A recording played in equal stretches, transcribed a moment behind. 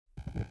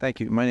Thank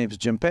you. My name is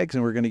Jim Peggs,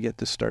 and we're going to get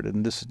this started.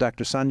 And this is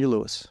Dr. Sonya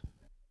Lewis.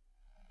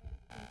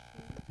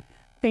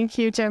 Thank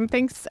you, Jim.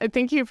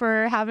 Thank you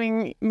for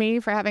having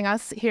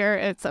us here.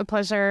 It's a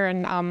pleasure,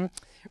 and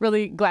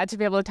really glad to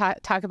be able to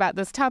talk about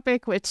this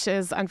topic, which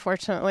is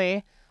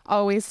unfortunately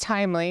always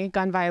timely: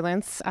 gun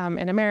violence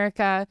in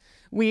America.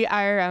 We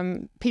are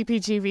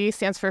PPGV,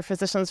 stands for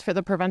Physicians for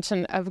the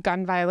Prevention of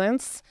Gun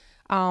Violence,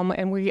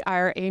 and we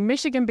are a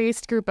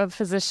Michigan-based group of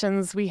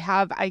physicians. We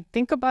have, I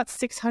think, about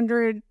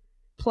 600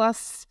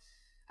 plus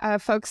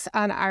folks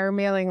on our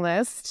mailing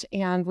list,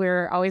 and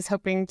we're always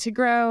hoping to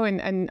grow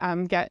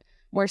and get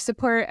more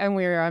support. And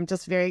we're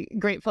just very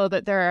grateful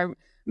that there are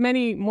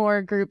many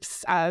more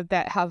groups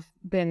that have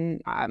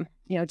been,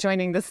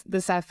 joining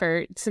this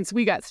effort since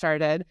we got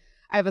started.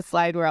 I have a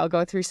slide where I'll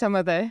go through some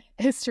of the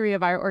history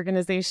of our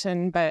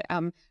organization, but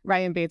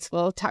Ryan Bates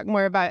will talk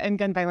more about End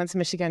Gun Violence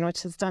Michigan,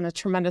 which has done a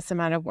tremendous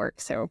amount of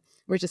work. So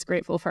we're just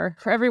grateful for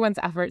everyone's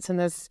efforts in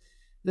this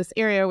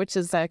area, which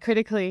is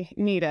critically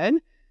needed.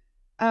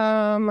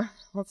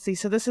 Let's see.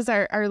 So this is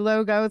our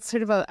logo. It's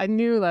sort of a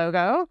new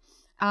logo.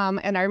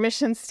 And our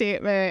mission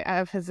statement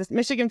of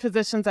Michigan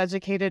physicians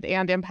educated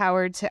and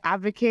empowered to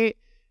advocate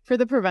for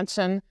the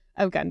prevention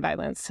of gun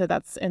violence. So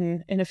that's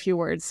in a few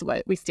words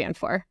what we stand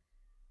for.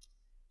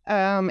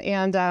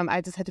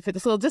 I just had to put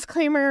this little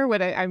disclaimer.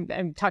 What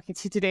I'm talking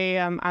to you today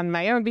on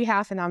my own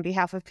behalf and on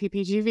behalf of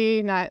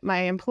PPGV, not my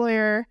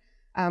employer.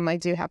 I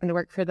do happen to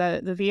work for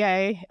the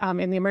VA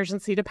in the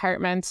emergency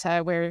department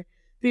where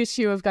the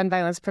issue of gun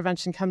violence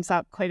prevention comes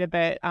up quite a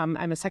bit.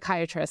 I'm a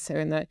psychiatrist, so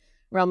in the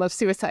realm of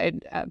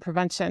suicide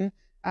prevention,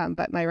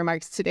 but my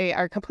remarks today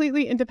are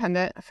completely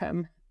independent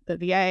from the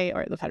VA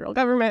or the federal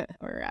government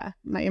or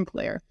my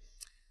employer.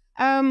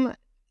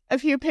 A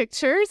few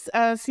pictures.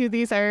 So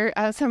these are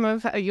some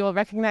of, you'll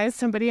recognize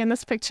somebody in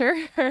this picture,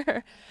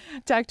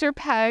 Dr.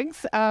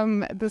 Peggs.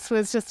 This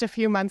was just a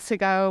few months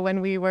ago when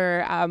we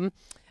were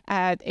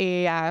at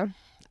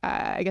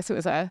I guess it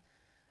was a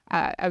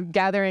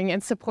gathering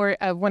in support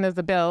of one of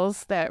the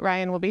bills that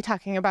Ryan will be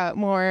talking about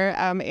more,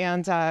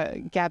 and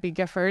Gabby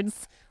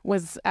Giffords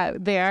was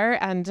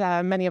there, and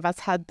many of us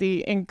had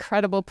the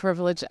incredible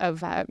privilege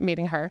of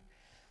meeting her.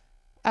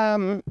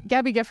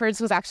 Gabby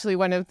Giffords was actually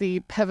one of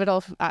the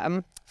pivotal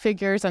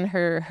figures in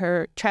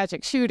her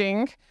tragic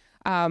shooting,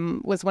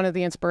 was one of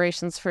the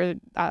inspirations for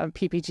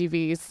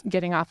PPGV's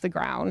getting off the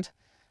ground.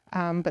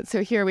 But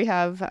so here we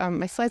have,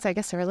 my slides I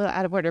guess are a little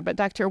out of order, but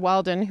Dr.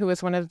 Walden, who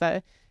was one of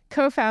the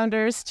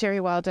co-founders,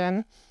 Jerry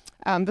Walden.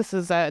 This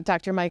is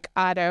Dr. Mike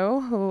Otto,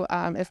 who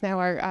is now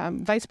our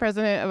vice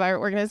president of our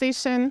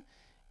organization.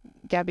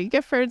 Gabby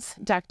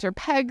Giffords, Dr.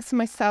 Peggs,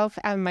 myself,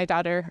 and my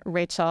daughter,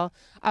 Rachel.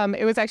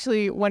 It was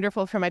actually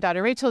wonderful for my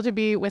daughter, Rachel, to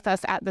be with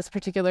us at this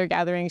particular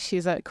gathering.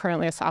 She's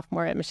currently a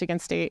sophomore at Michigan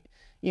State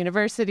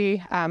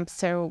University.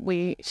 So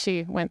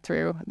she went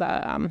through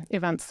the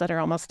events that are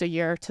almost a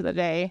year to the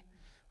day.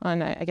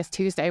 On, I guess,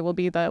 Tuesday will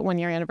be the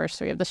 1-year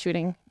anniversary of the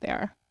shooting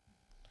there.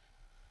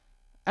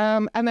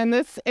 And then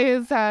this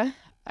is our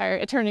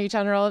Attorney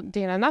General,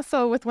 Dana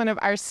Nussel, with one of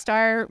our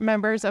star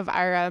members of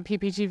our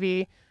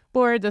PPGV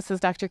board. This is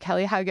Dr.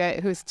 Kelly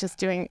Huggett, who's just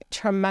doing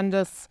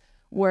tremendous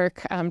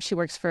work. She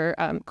works for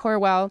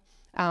Corewell,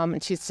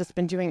 and she's just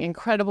been doing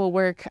incredible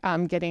work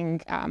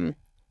getting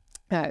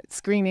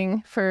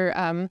screening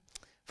for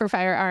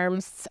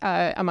firearms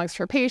amongst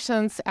her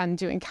patients and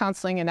doing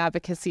counseling and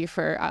advocacy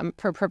for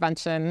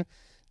prevention,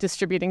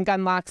 distributing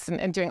gun locks,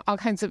 and doing all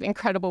kinds of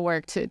incredible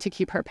work to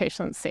keep her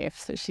patients safe.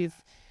 So she's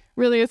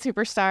really a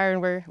superstar, and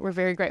we're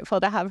very grateful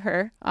to have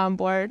her on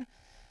board.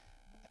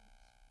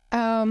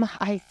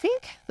 I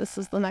think this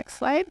is the next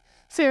slide.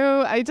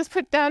 So I just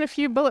put down a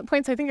few bullet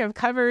points. I think I've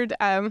covered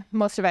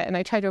most of it, and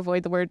I try to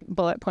avoid the word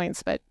bullet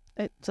points, but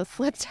it just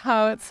slipped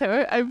out,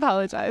 so I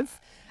apologize.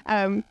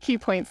 Key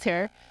points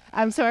here.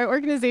 So our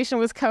organization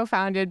was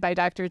co-founded by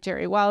Dr.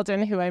 Jerry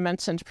Walden, who I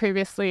mentioned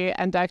previously,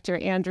 and Dr.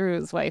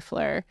 Andrew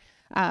Zweifler.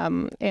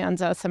 And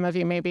some of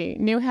you maybe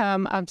knew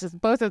him.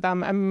 Just both of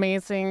them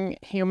amazing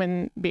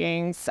human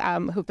beings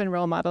who've been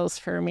role models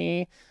for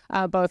me.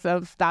 Both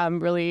of them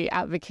really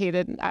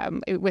advocated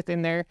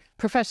within their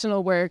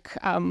professional work,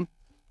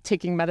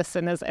 taking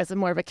medicine as a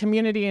more of a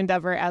community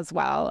endeavor as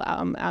well.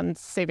 And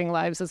saving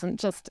lives isn't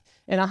just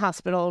in a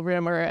hospital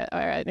room or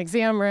an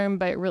exam room,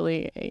 but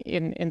really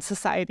in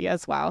society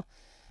as well.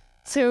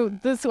 So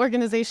this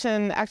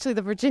organization, actually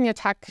the Virginia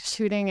Tech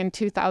shooting in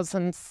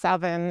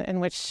 2007, in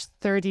which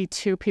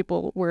 32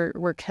 people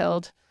were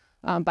killed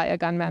by a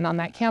gunman on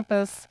that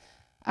campus,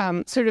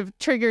 sort of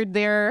triggered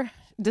their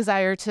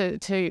desire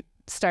to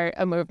start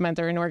a movement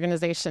or an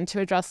organization to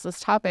address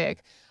this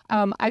topic.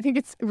 I think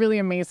it's really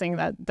amazing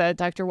that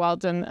Dr.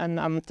 Walden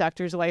and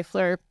Dr.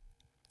 Zweifler,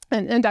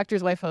 and Dr.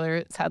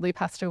 Zweifler sadly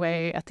passed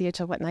away at the age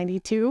of,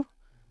 92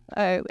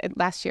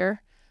 last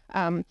year.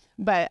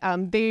 But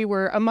they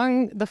were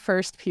among the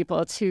first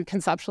people to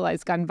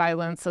conceptualize gun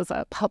violence as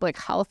a public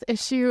health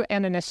issue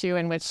and an issue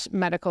in which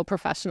medical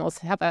professionals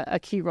have a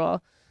key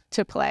role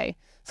to play.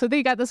 So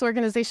they got this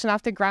organization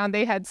off the ground.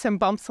 They had some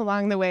bumps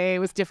along the way. It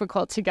was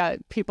difficult to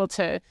get people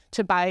to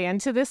buy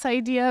into this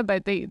idea,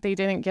 but they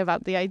didn't give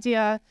up the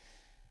idea.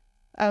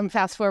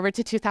 Fast forward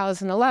to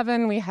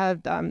 2011, we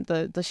had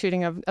the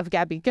shooting of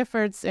Gabby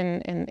Giffords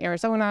in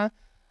Arizona.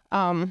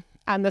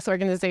 And this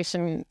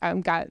organization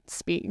got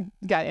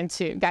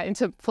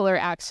into fuller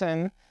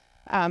action.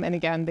 And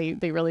again,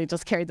 they really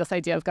just carried this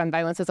idea of gun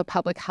violence as a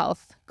public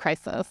health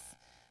crisis.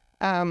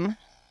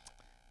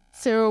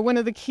 So one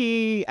of the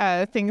key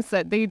things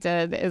that they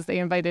did is they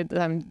invited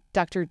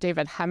Dr.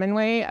 David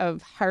Hemingway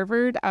of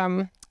Harvard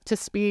to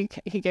speak.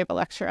 He gave a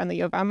lecture on the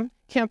U of M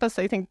campus.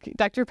 I think,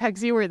 Dr.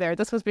 Peggs, you were there.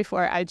 This was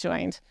before I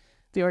joined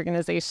the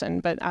organization,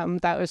 but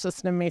that was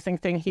just an amazing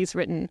thing. He's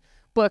written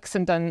books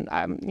and done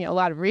a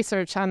lot of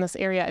research on this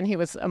area, and he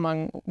was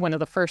among one of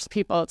the first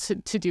people to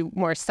do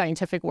more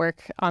scientific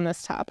work on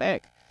this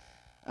topic.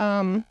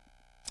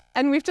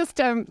 And we've just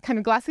kind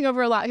of glossing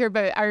over a lot here,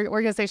 but our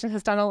organization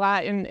has done a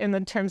lot in the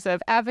terms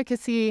of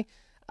advocacy,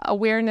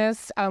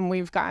 awareness.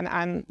 We've gone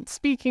on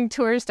speaking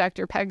tours.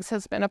 Dr. Peggs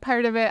has been a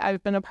part of it.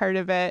 I've been a part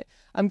of it.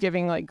 I'm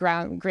giving like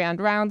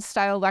grand round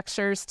style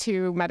lectures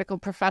to medical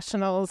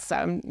professionals,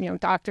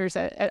 doctors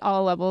at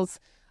all levels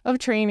of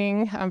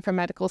training, from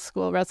medical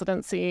school,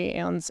 residency,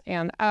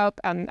 and up,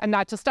 and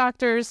not just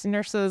doctors,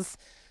 nurses,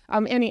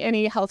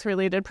 any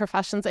health-related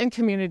professions, and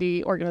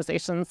community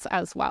organizations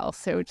as well.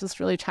 So just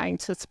really trying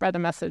to spread a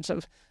message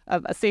of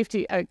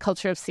a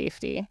culture of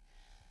safety.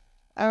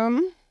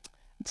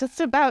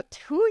 Just about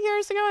 2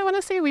 years ago, I want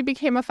to say, we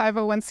became a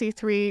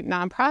 501c3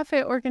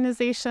 nonprofit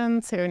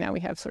organization. So now we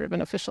have sort of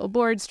an official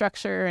board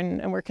structure,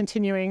 and we're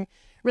continuing.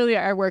 Really,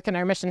 our work and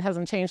our mission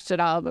hasn't changed at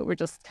all, but we're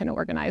just kind of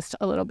organized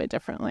a little bit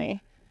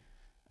differently.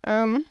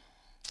 And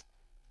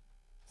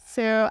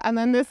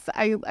then this,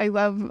 I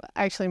love,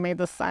 I actually made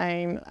the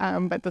sign,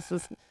 but this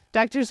is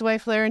Dr.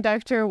 Zweifler and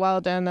Dr.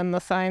 Walden, and the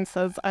sign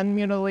says,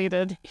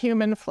 "Unmutilated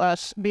human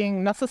flesh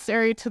being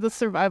necessary to the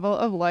survival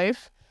of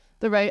life,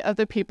 the right of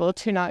the people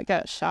to not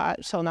get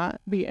shot shall not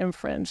be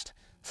infringed."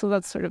 So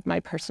that's sort of my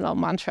personal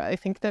mantra. I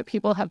think that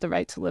people have the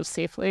right to live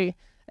safely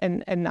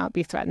and not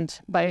be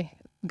threatened by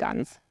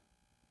guns.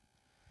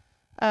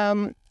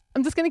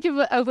 I'm just going to give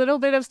a little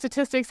bit of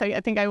statistics. I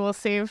think I will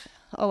save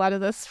a lot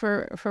of this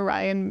for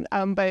Ryan,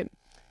 but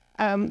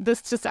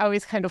this just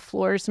always kind of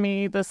floors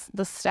me, the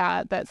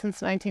stat that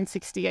since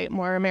 1968,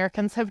 more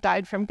Americans have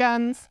died from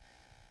guns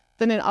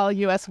than in all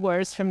U.S.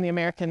 wars from the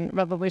American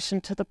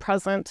Revolution to the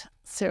present.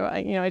 So,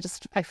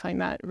 I find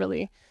that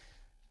really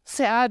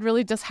sad,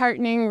 really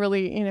disheartening,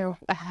 really,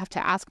 I have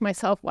to ask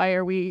myself, why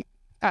are we,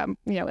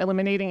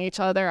 eliminating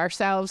each other,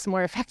 ourselves,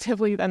 more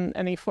effectively than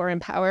any foreign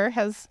power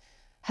has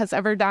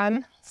ever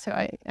done. So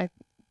I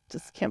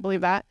just can't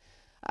believe that.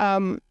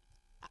 A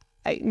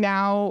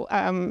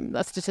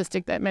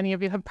statistic that many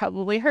of you have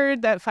probably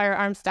heard, that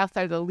firearms deaths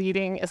is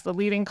the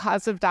leading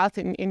cause of death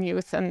in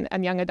youth and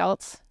young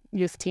adults,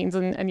 youth, teens,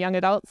 and young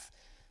adults,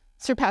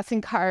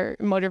 surpassing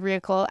motor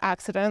vehicle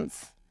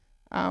accidents.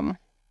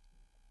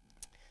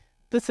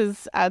 This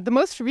is the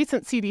most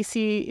recent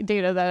CDC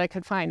data that I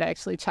could find. I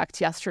actually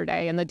checked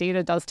yesterday, and the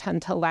data does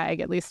tend to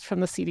lag, at least from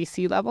the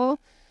CDC level.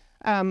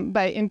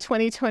 But in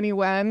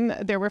 2021,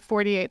 there were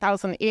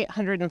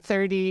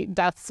 48,830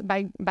 deaths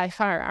by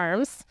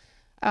firearms.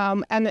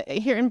 And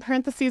here in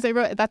parentheses, I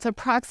wrote, that's a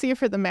proxy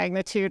for the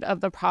magnitude of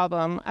the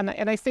problem. And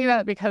I say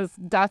that because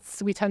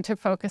deaths, we tend to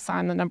focus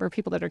on the number of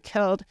people that are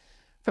killed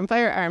from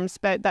firearms,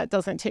 but that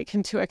doesn't take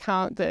into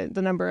account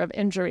the number of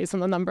injuries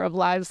and the number of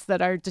lives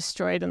that are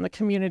destroyed and the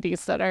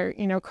communities that are,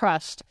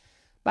 crushed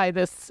by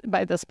this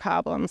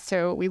problem.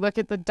 So we look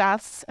at the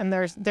deaths, and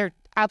they're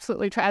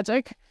absolutely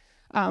tragic.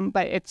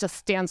 But it just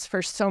stands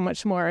for so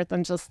much more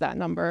than just that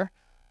number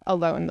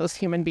alone, those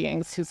human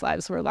beings whose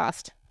lives were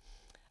lost.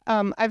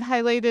 I've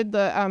highlighted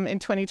in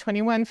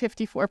 2021,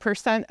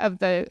 54% of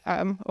the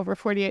over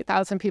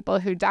 48,000 people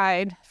who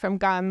died from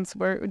guns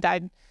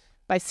died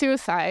by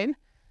suicide,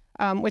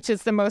 which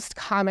is the most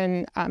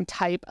common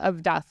type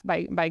of death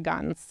by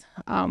guns.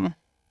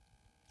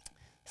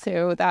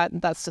 So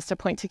that's just a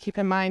point to keep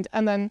in mind.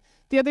 And then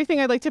the other thing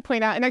I'd like to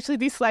point out, and actually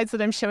these slides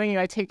that I'm showing you,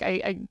 I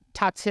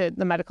talk to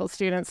the medical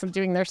students. I'm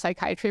doing their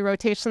psychiatry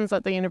rotations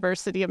at the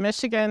University of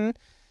Michigan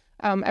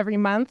every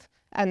month.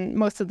 And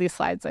most of these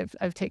slides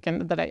I've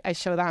taken that I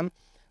show them.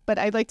 But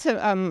I'd like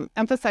to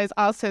emphasize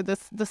also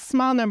the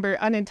small number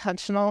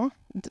unintentional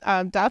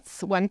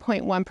deaths,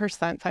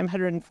 1.1%,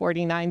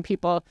 549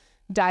 people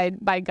died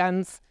by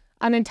guns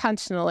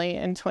unintentionally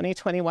in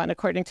 2021,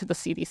 according to the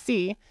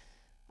CDC.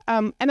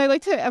 And I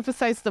like to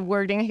emphasize the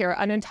wording here,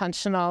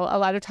 unintentional. A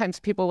lot of times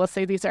people will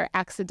say these are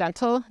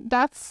accidental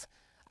deaths,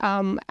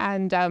 and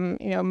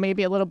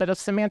maybe a little bit of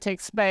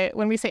semantics. But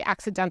when we say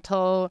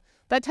accidental,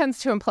 that tends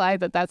to imply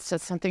that that's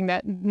just something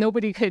that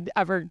nobody could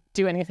ever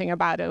do anything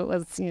about. It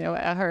was,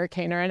 a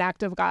hurricane or an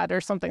act of God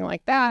or something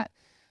like that,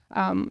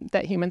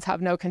 that humans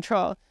have no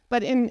control.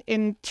 But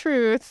in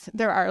truth,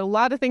 there are a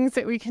lot of things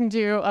that we can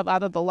do. A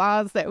lot of the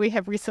laws that we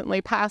have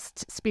recently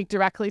passed speak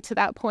directly to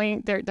that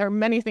point. There are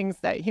many things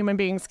that human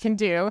beings can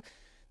do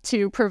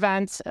to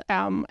prevent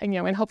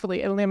and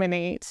hopefully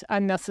eliminate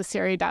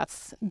unnecessary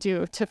deaths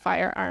due to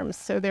firearms.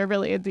 So they're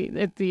really,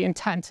 the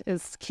intent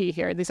is key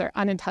here. These are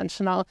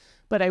unintentional,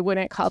 but I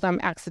wouldn't call them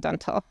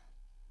accidental.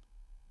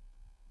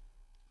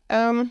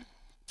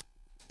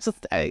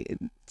 Just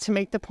to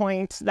make the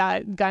point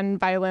that gun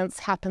violence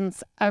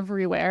happens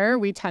everywhere,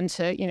 we tend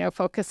to,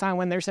 focus on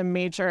when there's a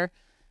major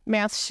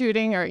mass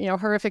shooting or,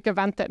 horrific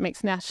event that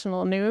makes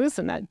national news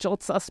and that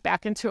jolts us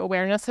back into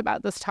awareness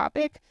about this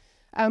topic.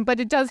 But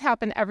it does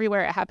happen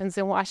everywhere. It happens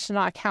in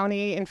Washtenaw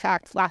County. In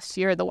fact, last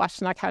year, the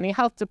Washtenaw County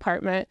Health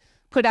Department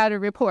put out a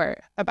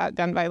report about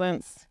gun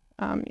violence.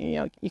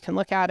 You can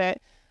look at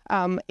it.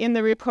 In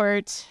the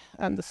report,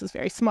 this is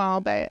very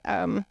small, but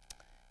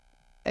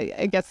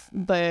I guess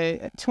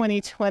the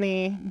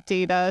 2020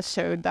 data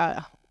showed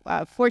that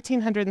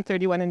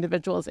 1,431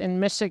 individuals in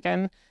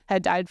Michigan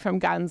had died from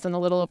guns, and a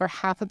little over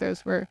half of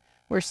those were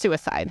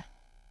suicide.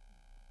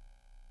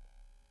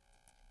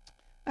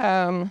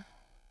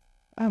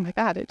 Oh my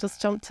God, it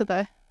just jumped to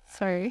the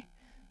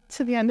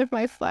end of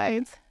my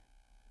slides.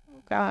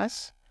 Oh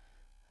gosh,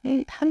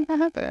 how did that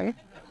happen?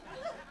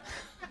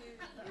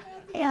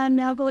 Yeah,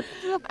 no, but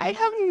I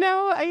have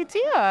no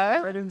idea.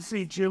 I didn't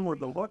see Jim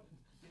with the look.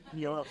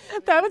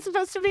 That was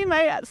supposed to be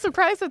my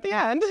surprise at the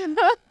end.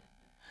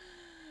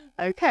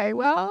 Okay,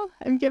 well,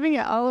 I'm giving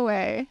it all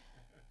away.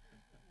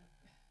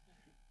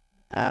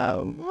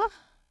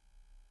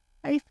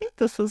 I think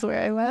this is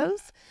where I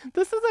was.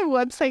 This is a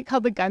website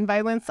called the Gun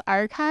Violence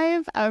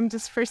Archive,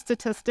 just for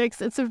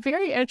statistics. It's a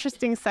very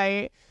interesting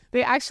site.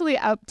 They actually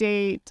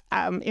update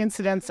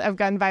incidents of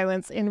gun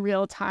violence in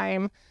real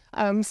time.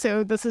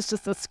 So this is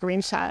just a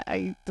screenshot.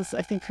 I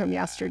think from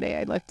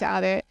yesterday I looked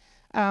at it.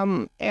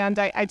 And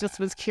I just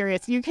was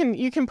curious. You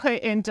can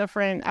put in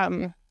different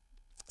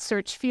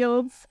search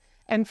fields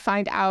and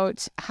find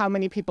out how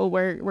many people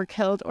were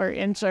killed or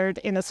injured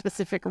in a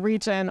specific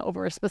region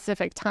over a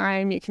specific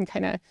time. You can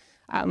kind of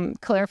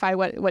clarify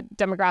what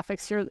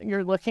demographics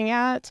you're looking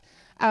at.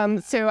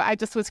 So I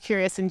just was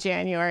curious in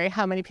January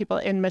how many people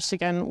in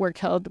Michigan were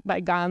killed by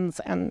guns.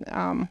 And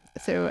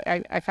so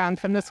I found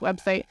from this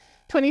website,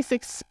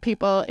 26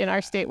 people in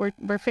our state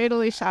were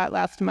fatally shot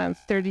last month,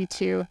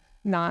 32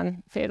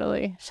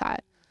 non-fatally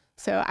shot.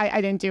 So I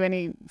didn't do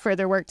any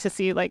further work to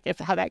see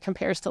how that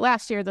compares to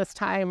last year this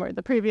time or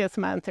the previous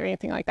month or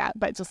anything like that.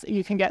 But just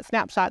you can get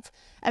snapshots,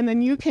 and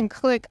then you can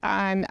click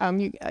on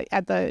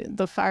at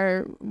the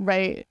far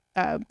right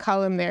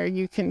column there.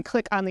 You can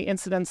click on the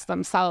incidents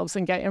themselves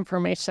and get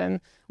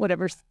information,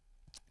 whatever's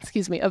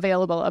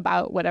available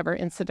about whatever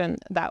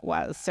incident that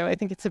was. So I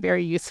think it's a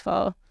very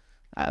useful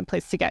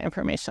place to get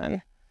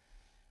information.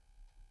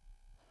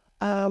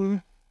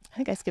 I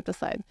think I skipped a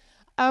slide.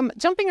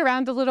 Jumping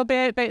around a little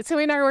bit, but so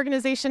in our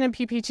organization in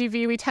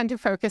PPGV, we tend to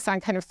focus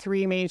on kind of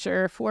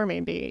four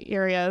maybe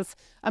areas.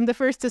 The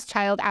first is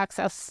child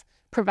access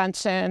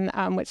prevention,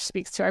 which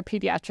speaks to our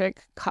pediatric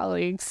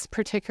colleagues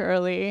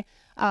particularly,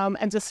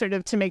 and just sort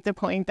of to make the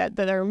point that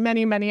there are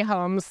many, many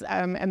homes,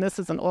 and this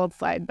is an old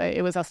slide, but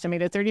it was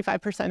estimated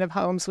 35% of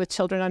homes with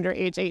children under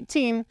age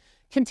 18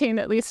 contain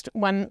at least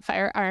one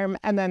firearm,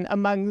 and then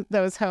among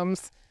those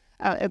homes,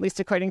 at least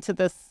according to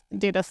this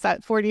data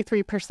set,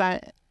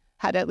 43%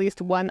 had at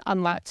least one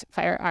unlocked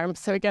firearm.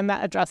 So again,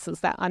 that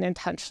addresses that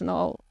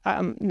unintentional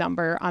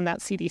number on that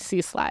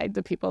CDC slide,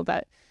 the people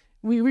that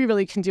we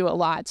really can do a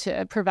lot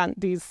to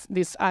prevent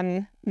these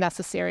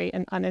unnecessary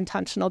and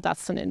unintentional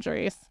deaths and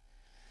injuries.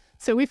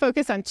 So we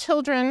focus on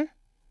children.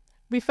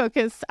 We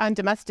focus on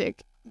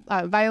domestic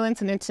violence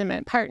and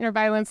intimate partner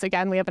violence.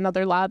 Again, we have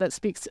another law that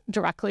speaks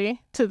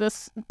directly to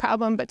this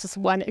problem, but just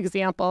one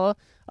example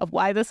of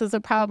why this is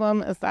a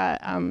problem is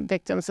that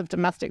victims of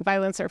domestic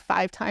violence are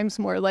 5 times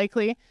more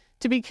likely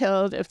to be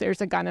killed if there's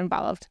a gun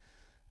involved.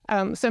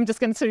 So I'm just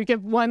going to sort of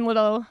give one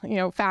little,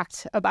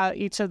 fact about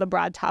each of the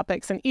broad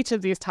topics, and each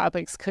of these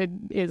topics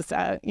is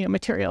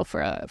material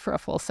for a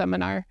full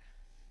seminar.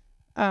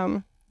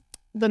 The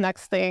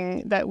next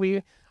thing that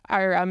we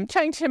are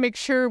trying to make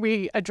sure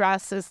we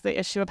address is the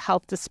issue of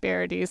health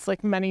disparities.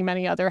 Like many,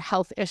 many other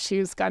health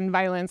issues, gun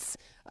violence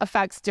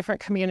affects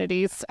different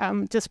communities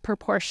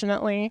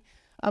disproportionately.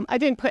 I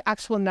didn't put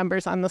actual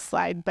numbers on the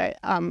slide, but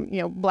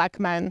Black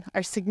men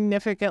are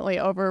significantly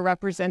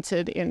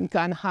overrepresented in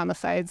gun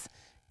homicides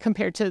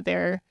compared to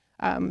their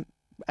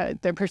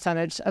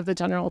percentage of the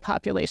general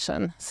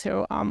population.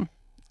 So,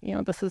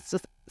 this is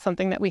just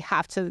something that we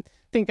have to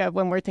think of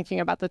when we're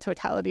thinking about the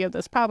totality of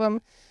this problem.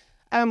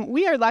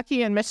 We are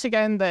lucky in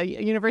Michigan. The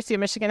University of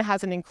Michigan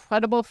has an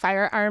incredible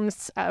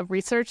firearms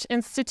research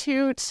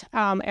institute,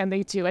 and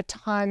they do a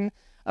ton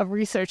of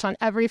research on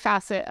every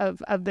facet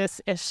of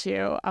this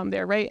issue.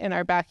 They're right in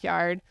our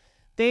backyard.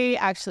 They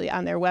actually,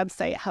 on their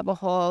website,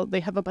 they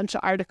have a bunch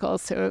of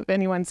articles. So if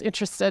anyone's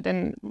interested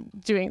in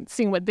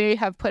seeing what they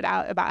have put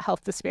out about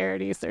health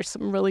disparities, there's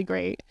some really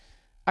great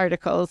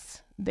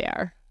articles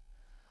there.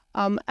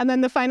 And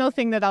then the final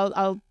thing that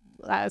I'll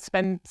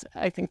spend,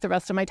 I think, the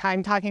rest of my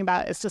time talking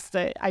about is just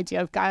the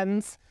idea of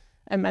guns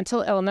and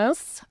mental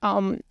illness.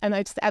 And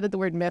I just added the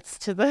word myths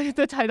to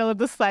the title of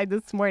the slide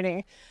this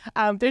morning.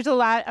 There's a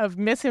lot of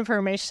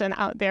misinformation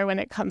out there when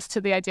it comes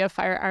to the idea of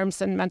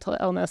firearms and mental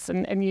illness.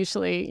 And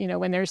usually,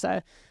 when there's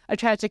a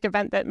tragic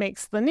event that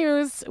makes the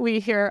news, we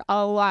hear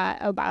a lot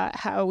about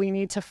how we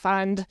need to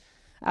fund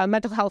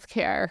mental health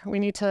care. We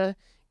need to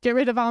get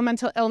rid of all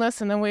mental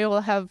illness, and then we will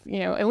have,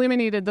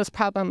 eliminated this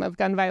problem of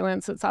gun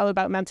violence. It's all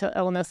about mental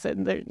illness,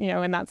 and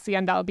and that's the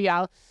end all be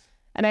all.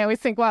 And I always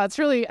think, wow, it's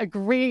really a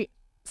great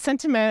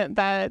sentiment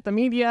that the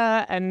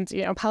media and,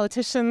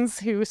 politicians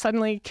who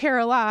suddenly care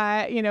a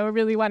lot,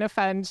 really want to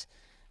fund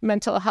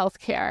mental health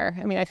care.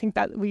 I mean, I think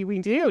that we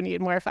do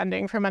need more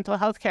funding for mental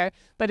health care,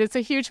 but it's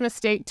a huge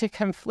mistake to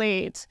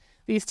conflate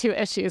these two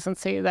issues and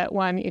say that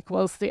one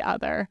equals the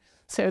other.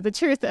 So the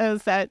truth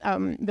is that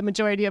the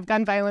majority of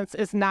gun violence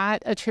is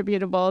not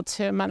attributable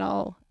to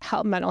mental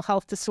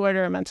health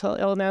disorder or mental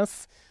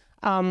illness.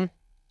 And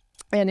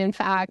in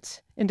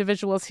fact,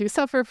 individuals who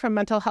suffer from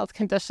mental health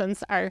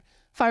conditions are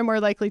far more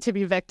likely to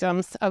be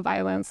victims of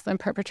violence than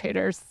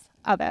perpetrators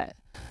of it.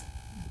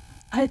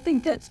 I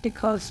think that's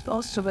because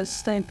most of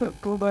us think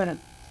that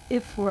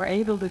if we're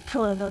able to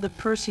kill another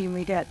person,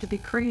 we get to be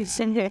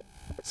crazy.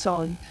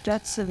 So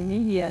that's the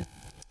media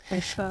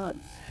response.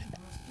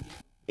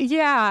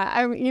 Yeah,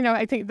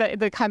 I think that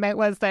the comment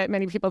was that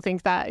many people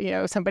think that,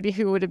 somebody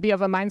who would be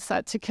of a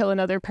mindset to kill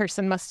another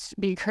person must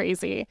be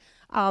crazy.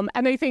 And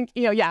I think,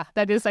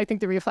 that is, I think,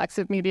 the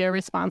reflexive media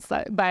response.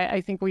 But I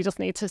think we just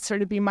need to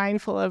sort of be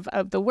mindful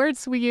of the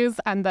words we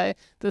use and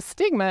the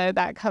stigma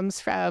that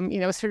comes from,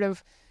 sort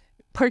of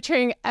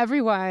portraying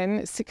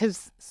everyone,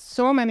 because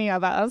so many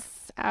of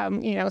us,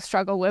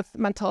 struggle with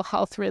mental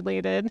health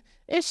related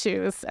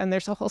issues, and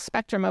there's a whole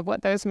spectrum of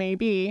what those may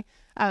be.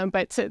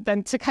 But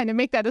to kind of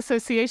make that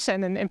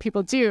association, and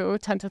people do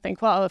tend to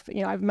think, well, if I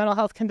have a mental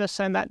health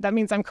condition, that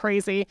means I'm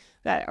crazy,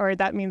 or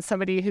that means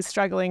somebody who's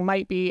struggling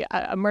might be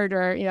a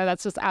murderer.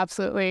 That's just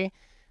absolutely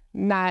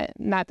not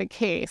the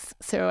case.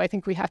 So I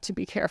think we have to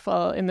be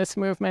careful in this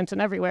movement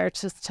and everywhere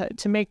just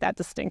to make that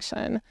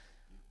distinction.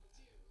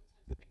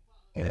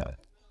 Yeah.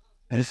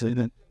 I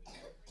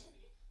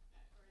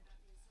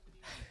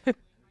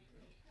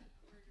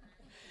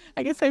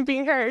guess I'm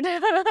being heard.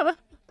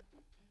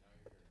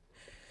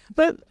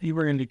 But You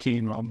were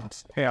indicating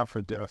almost half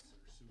a death.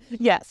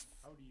 Yes.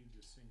 How do you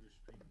distinguish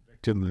between the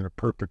victim and the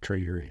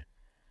perpetrator in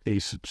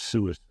case of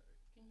suicide?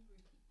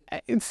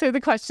 So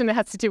the question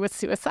has to do with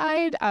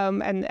suicide,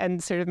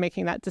 and sort of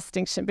making that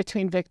distinction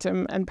between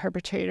victim and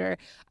perpetrator.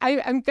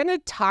 I'm going to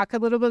talk a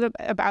little bit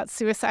about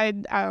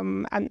suicide,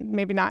 and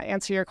maybe not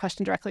answer your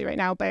question directly right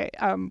now, but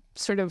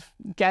sort of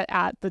get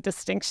at the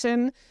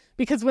distinction.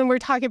 Because when we're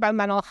talking about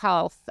mental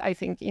health, I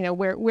think,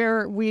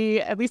 where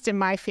we, at least in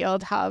my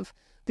field, have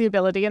the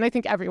ability, and I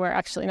think everywhere,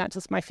 actually, not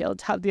just my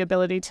field, have the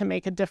ability to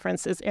make a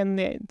difference is in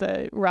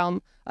the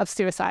realm of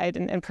suicide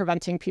and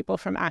preventing people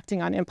from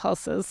acting on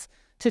impulses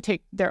to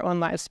take their own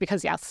lives.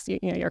 Because yes,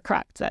 you're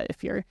correct that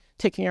if you're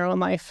taking your own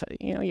life,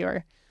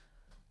 you're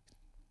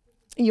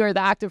the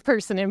active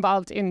person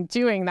involved in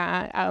doing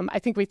that. I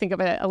think we think of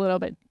it a little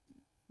bit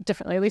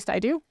differently. At least I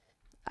do.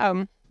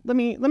 Let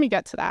me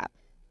get to that.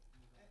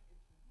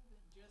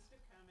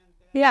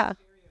 Yeah.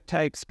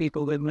 Types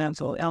people with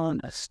mental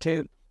illness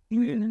too,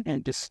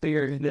 and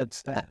despair.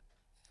 That's that.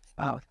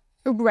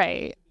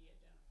 Right.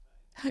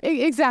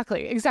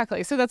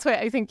 Exactly. So that's why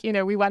I think,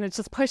 we want to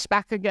just push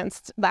back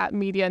against that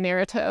media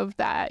narrative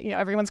that,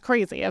 everyone's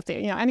crazy. If they,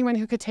 anyone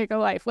who could take a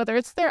life, whether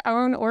it's their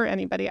own or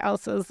anybody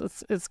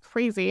else's, is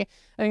crazy.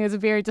 I think it's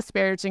very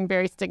disparaging,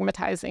 very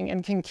stigmatizing,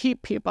 and can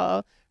keep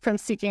people from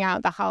seeking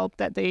out the help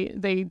that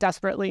they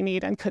desperately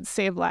need and could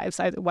save lives,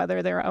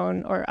 whether their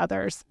own or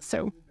others.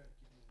 So,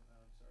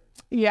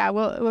 yeah,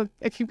 we'll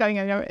keep going.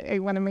 I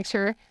want to make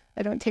sure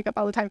I don't take up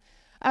all the time.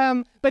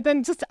 But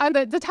then just on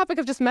the topic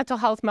of just mental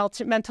health,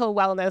 mental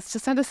wellness,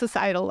 just on a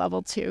societal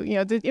level too,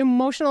 the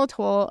emotional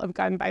toll of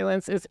gun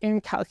violence is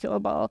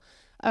incalculable.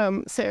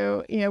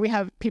 So, we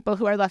have people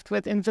who are left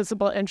with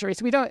invisible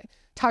injuries. We don't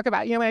talk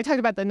about, when I talk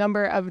about the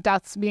number of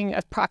deaths being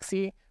a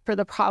proxy for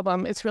the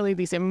problem, it's really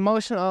these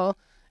emotional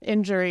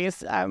injuries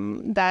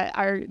that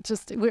are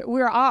just,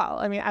 we're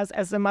all,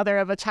 as the mother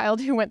of a child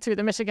who went through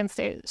the Michigan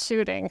State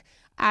shooting,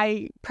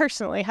 I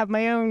personally have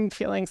my own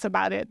feelings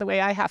about it, the way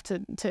I have to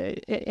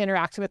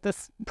interact with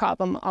this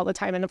problem all the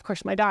time. And of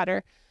course, my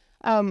daughter,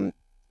 and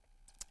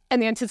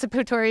the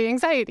anticipatory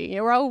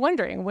anxiety. We're all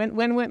wondering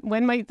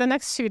when might the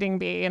next shooting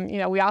be? And,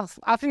 we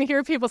often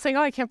hear people saying,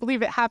 oh, I can't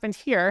believe it happened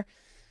here.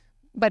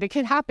 But it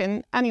could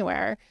happen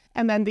anywhere.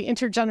 And then the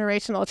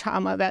intergenerational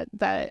trauma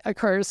that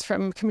occurs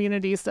from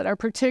communities that are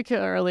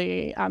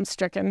particularly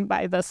stricken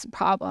by this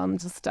problem,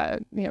 just,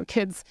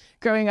 kids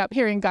growing up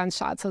hearing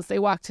gunshots as they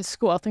walk to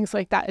school, things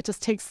like that. It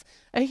just takes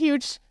a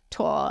huge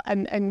toll.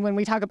 And when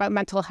we talk about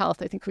mental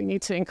health, I think we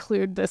need to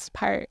include this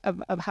part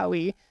of how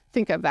we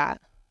think of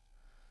that.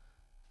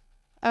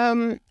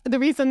 The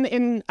reason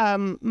in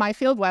my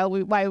field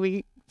why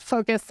we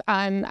focus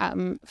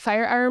on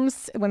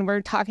firearms when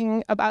we're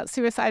talking about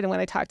suicide, and when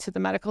I talk to the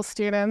medical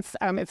students,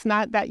 it's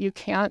not that you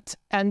can't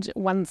end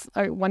one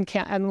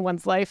can't end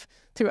one's life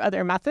through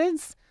other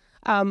methods,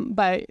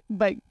 but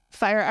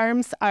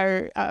firearms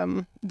are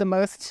the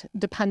most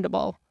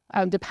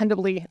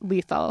dependably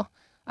lethal.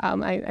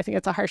 I think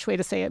it's a harsh way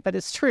to say it, but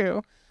it's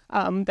true.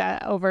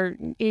 That over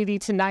 80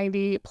 to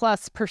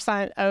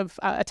 90+% of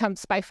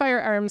attempts by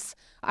firearms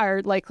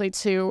are likely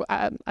to,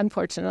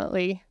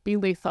 unfortunately, be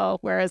lethal,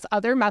 whereas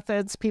other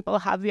methods, people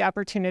have the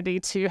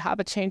opportunity to have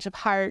a change of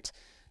heart,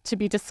 to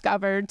be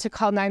discovered, to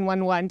call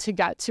 911, to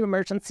get to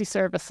emergency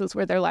services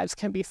where their lives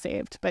can be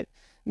saved, but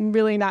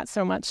really not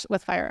so much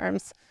with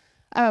firearms.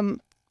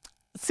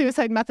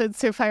 Suicide methods,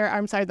 so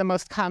firearms are the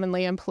most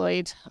commonly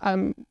employed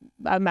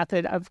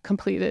method of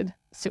completed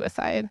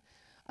suicide.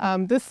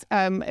 This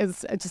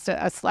is just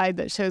a slide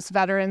that shows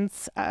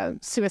veterans'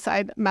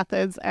 suicide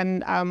methods,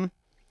 and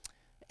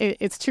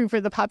it's true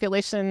for the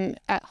population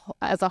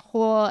as a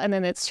whole, and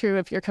then it's true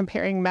if you're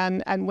comparing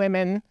men and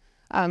women,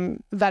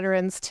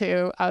 veterans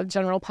to a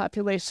general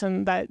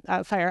population, that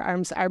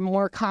firearms are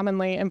more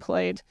commonly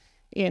employed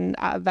in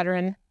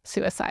veteran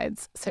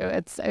suicides. So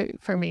it's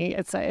for me,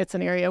 it's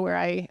an area where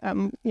I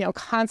am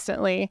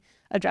constantly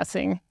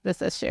addressing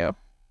this issue.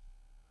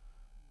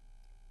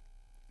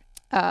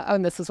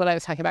 And this is what I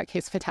was talking about,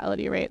 case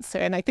fatality rates. So,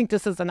 and I think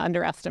this is an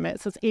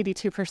underestimate. So it's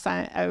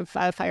 82% of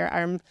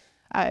firearm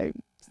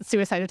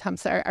suicide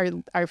attempts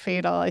are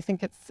fatal. I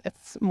think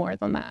it's more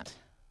than that.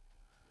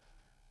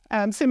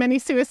 So many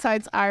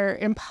suicides are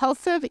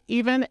impulsive,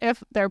 even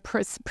if they're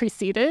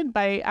preceded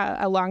by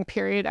a long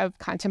period of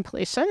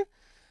contemplation.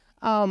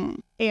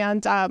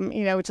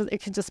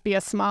 It could just be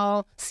a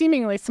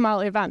seemingly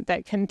small event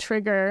that can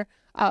trigger,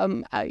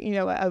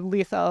 a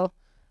lethal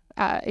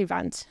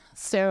event.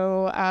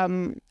 So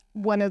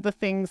one of the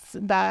things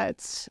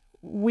that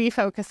we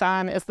focus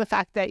on is the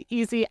fact that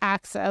easy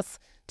access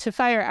to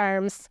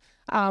firearms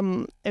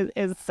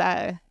is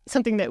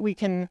something that we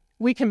can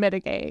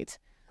mitigate.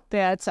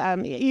 That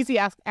easy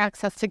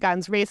access to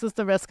guns raises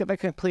the risk of a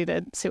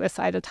completed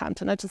suicide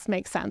attempt, and that just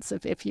makes sense.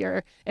 If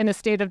you're in a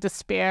state of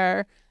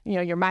despair,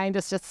 your mind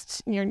is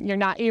just you're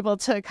not able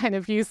to kind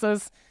of use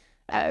those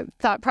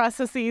thought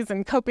processes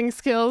and coping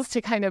skills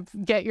to kind of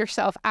get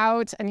yourself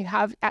out, and you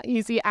have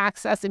easy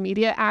access,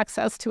 immediate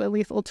access to a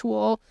lethal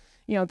tool.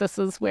 This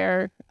is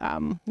where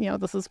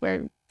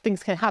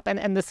things can happen,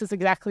 and this is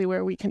exactly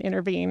where we can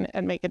intervene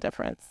and make a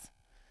difference.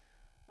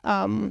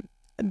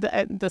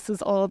 This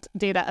is old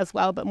data as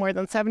well, but more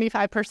than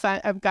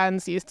 75% of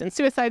guns used in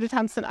suicide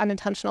attempts and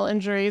unintentional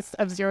injuries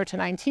of 0 to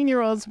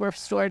 19-year-olds were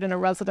stored in a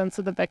residence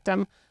of the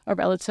victim, a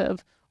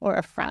relative, or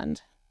a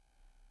friend.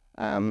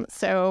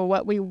 So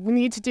what we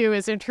need to do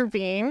is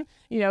intervene.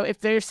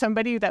 If there's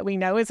somebody that we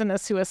know is in a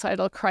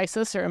suicidal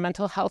crisis or a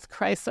mental health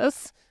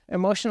crisis,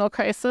 emotional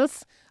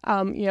crisis,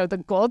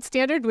 the gold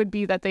standard would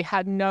be that they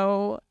had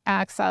no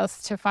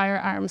access to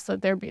firearms,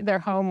 that their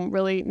home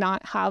really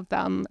not have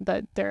them,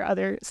 that there are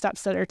other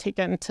steps that are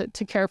taken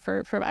to care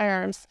for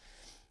firearms.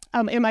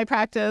 In my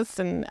practice,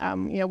 and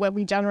what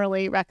we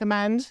generally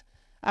recommend,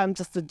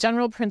 just the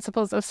general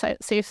principles of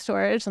safe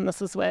storage, and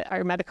this is what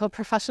our medical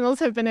professionals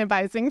have been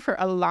advising for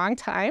a long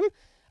time,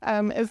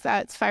 is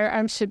that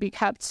firearms should be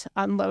kept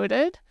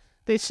unloaded.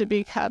 They should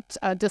be kept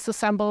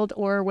disassembled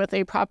or with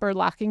a proper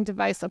locking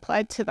device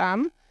applied to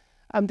them.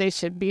 They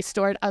should be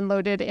stored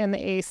unloaded in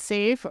a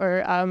safe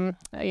or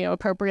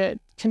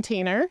appropriate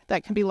container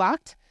that can be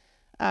locked.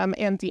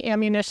 And the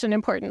ammunition,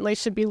 importantly,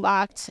 should be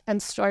locked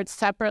and stored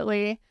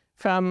separately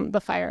from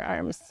the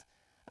firearms.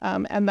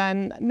 And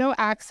then no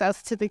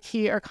access to the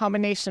key or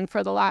combination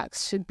for the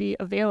locks should be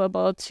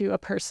available to a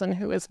person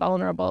who is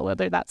vulnerable,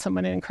 whether that's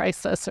someone in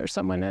crisis or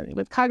someone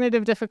with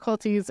cognitive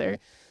difficulties or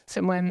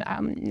someone,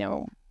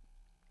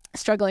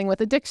 struggling with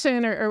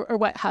addiction or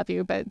what have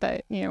you.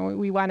 But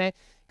we want to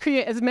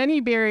create as many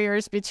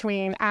barriers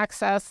between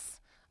access,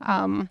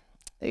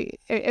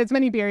 as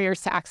many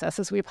barriers to access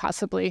as we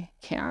possibly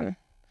can.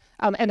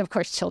 And of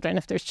course, children,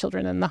 if there's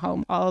children in the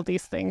home, all of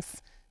these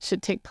things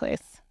should take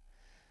place.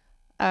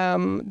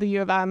 The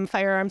U of M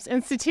Firearms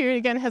Institute,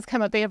 again, has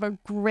come out. They have a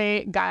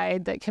great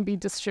guide that can be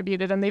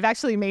distributed, and they've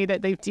actually made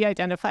it, they've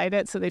de-identified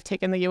it, so they've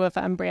taken the U of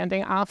M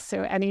branding off,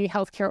 so any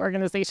healthcare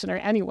organization or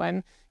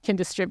anyone can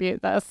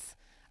distribute this.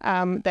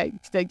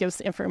 That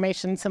gives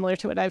information similar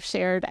to what I've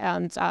shared,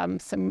 and some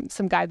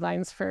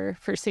guidelines for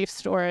safe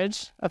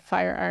storage of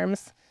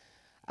firearms.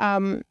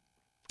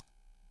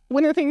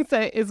 One of the things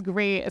that is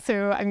great,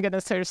 so I'm going to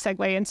sort of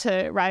segue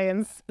into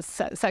Ryan's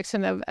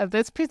section of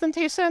this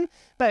presentation,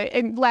 but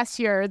last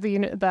year,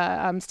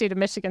 the state of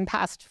Michigan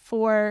passed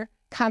 4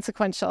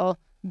 consequential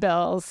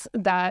bills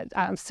that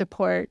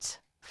support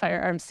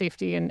firearm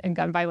safety and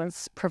gun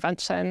violence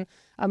prevention.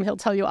 He'll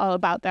tell you all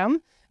about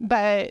them.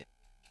 But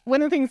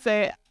one of the things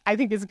that I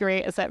think is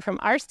great is that from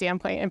our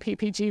standpoint in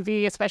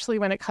PPGV, especially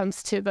when it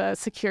comes to the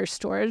secure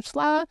storage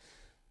law,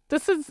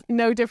 this is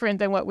no different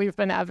than what we've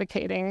been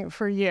advocating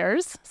for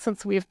years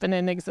since we've been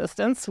in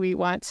existence. We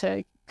want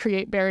to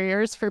create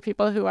barriers for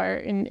people who are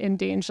in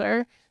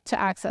danger to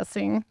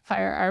accessing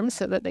firearms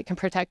so that they can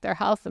protect their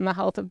health and the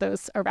health of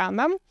those around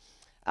them.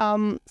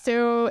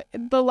 So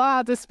the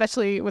law,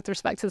 especially with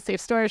respect to the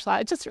safe storage law,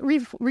 it just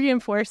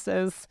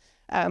reinforces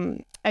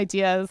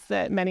ideas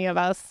that many of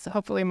us,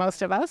 hopefully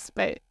most of us,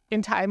 but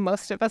in time,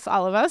 most of us,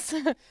 all of us,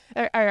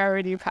 are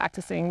already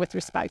practicing with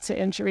respect to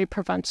injury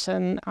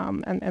prevention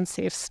and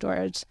safe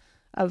storage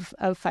of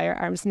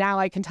firearms. Now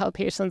I can tell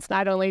patients,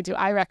 not only do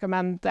I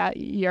recommend that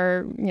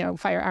your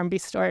firearm be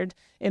stored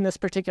in this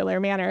particular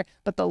manner,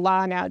 but the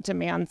law now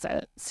demands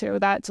it. So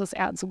that just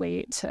adds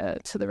weight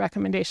to the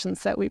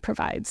recommendations that we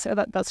provide. So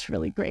that's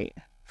really great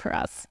for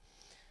us.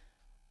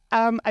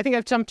 I think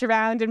I've jumped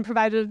around and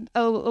provided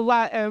a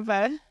lot of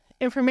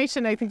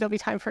information. I think there'll be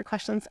time for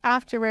questions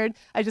afterward.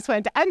 I just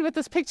wanted to end with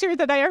this picture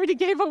that I already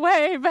gave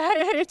away,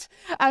 but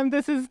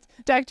this is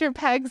Dr.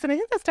 Peggs, and I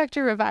think that's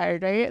Dr.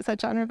 Rivard, right? Is that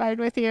John Rivard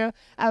with you?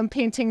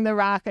 Painting the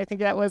rock. I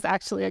think that was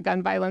actually a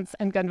Gun Violence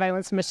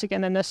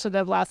Michigan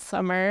initiative last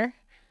summer.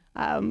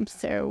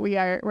 So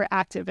we're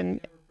active in...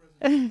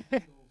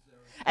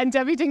 And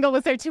Debbie Dingle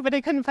was there too, but I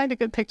couldn't find a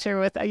good picture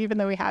with, even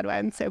though we had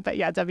one. So, but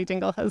yeah, Debbie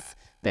Dingle has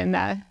been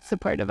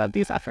supportive of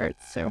these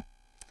efforts. So,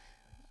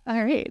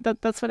 all right,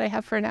 that's what I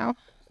have for now.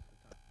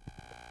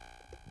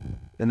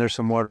 And there's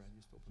some water.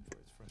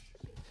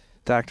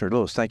 Dr.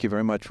 Lewis, thank you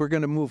very much. We're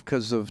going to move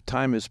because of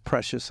time is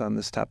precious on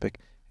this topic,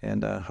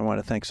 and I want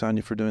to thank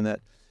Sonya for doing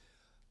that.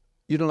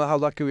 You don't know how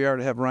lucky we are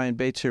to have Ryan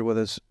Bates here with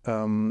us.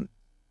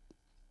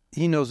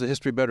 He knows the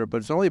history better, but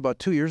it's only about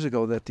 2 years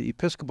ago that the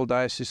Episcopal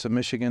Diocese of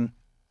Michigan,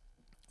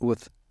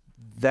 with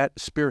that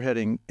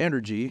spearheading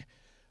energy,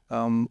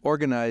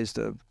 organized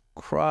a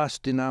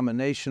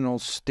cross-denominational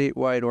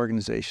statewide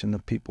organization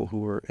of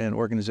people and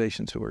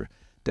organizations who were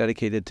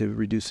dedicated to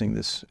reducing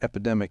this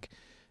epidemic.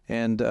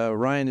 And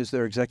Ryan is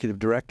their executive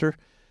director,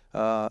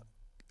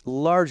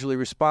 largely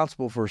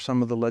responsible for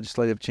some of the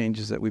legislative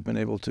changes that we've been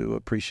able to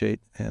appreciate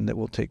and that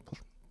will take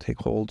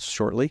hold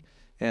shortly.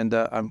 And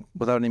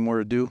without any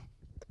more ado.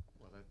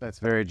 That's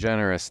very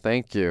generous.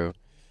 Thank you.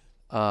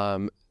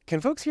 Can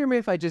folks hear me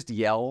if I just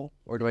yell,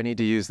 or do I need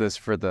to use this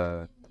for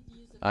the...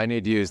 I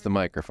need to use the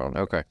microphone.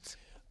 Okay.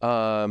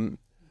 Well,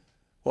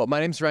 my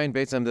name's Ryan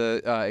Bates. I'm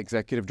the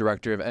executive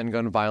director of End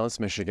Gun Violence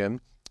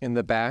Michigan. In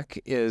the back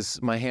is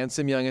my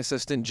handsome young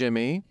assistant,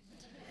 Jimmy,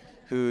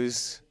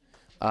 who's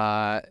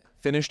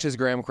finished his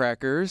graham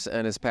crackers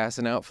and is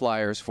passing out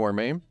flyers for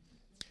me.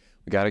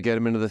 We got to get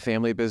him into the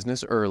family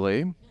business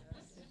early.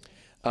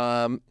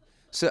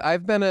 So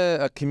I've been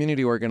a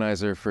community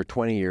organizer for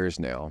 20 years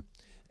now.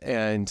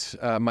 And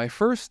my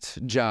first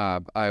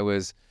job, I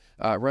was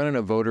running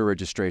a voter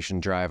registration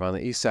drive on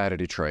the east side of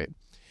Detroit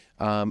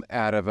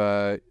out of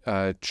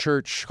a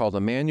church called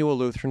Emmanuel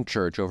Lutheran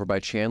Church over by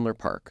Chandler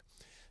Park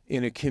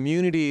in a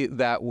community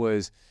that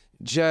was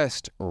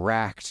just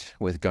racked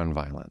with gun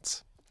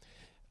violence.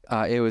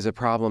 It was a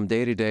problem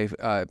day to day.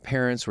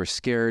 Parents were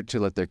scared to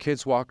let their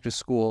kids walk to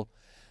school,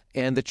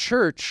 and the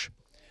church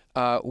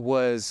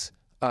was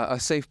a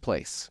safe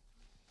place.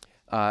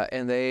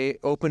 And they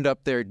opened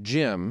up their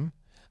gym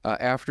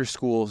after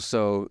school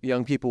so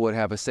young people would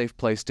have a safe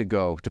place to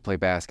go to play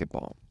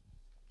basketball.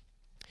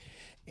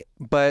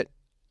 But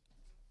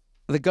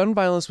the gun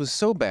violence was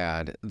so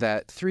bad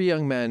that 3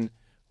 young men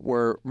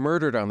were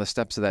murdered on the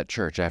steps of that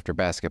church after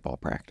basketball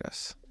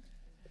practice.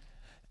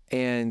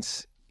 And,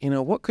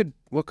 what could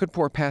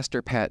poor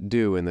Pastor Pat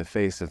do in the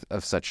face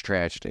of such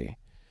tragedy?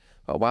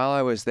 Well, while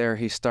I was there,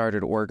 he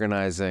started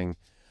organizing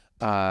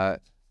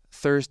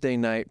Thursday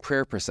night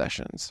prayer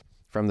processions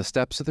from the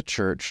steps of the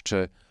church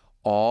to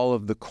all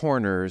of the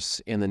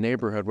corners in the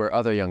neighborhood where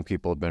other young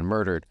people had been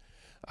murdered,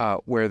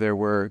 where there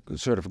were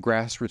sort of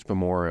grassroots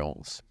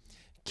memorials,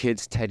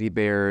 kids' teddy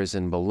bears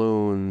and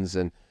balloons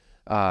and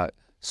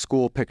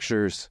school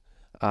pictures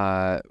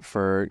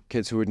for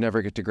kids who would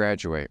never get to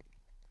graduate.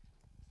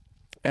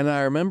 And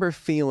I remember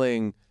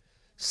feeling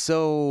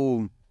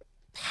so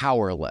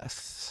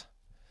powerless,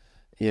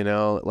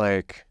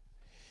 like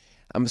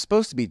I'm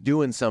supposed to be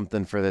doing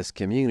something for this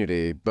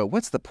community, but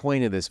what's the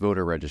point of this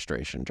voter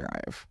registration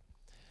drive?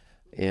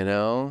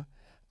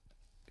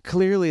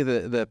 Clearly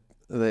the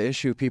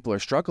issue people are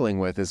struggling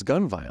with is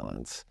gun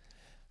violence.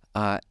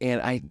 And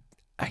I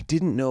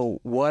didn't know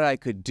what I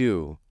could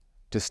do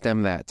to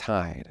stem that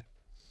tide.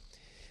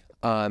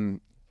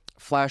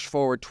 Flash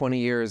forward 20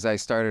 years, I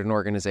started an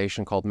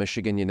organization called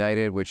Michigan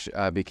United, which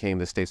became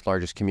the state's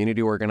largest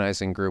community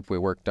organizing group. We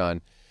worked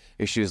on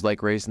issues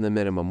like raising the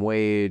minimum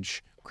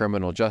wage,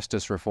 criminal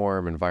justice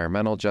reform,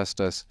 environmental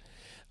justice.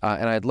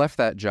 And I'd left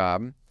that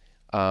job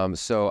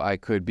so I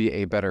could be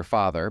a better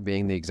father.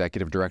 Being the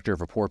executive director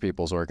of a poor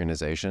people's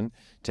organization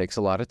takes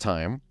a lot of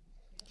time.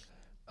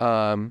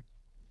 So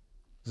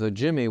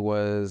Jimmy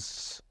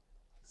was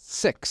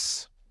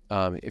 6.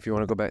 If you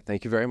want to go back,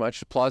 thank you very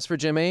much. Applause for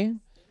Jimmy.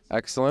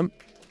 Excellent.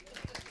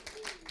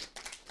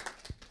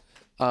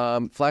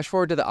 Flash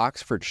forward to the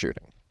Oxford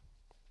shooting.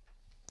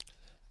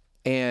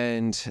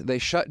 And they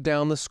shut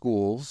down the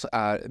schools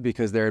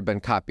because there had been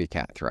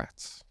copycat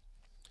threats.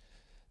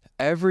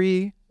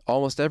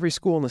 almost every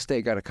school in the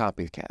state got a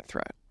copycat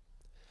threat.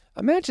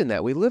 Imagine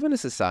that. We live in a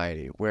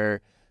society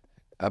where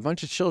a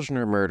bunch of children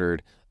are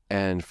murdered,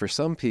 and for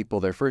some people,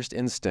 their first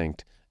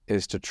instinct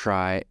is to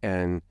try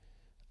and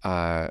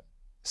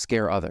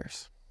scare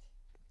others.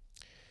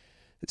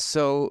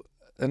 So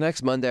the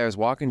next Monday, I was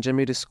walking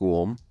Jimmy to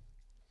school,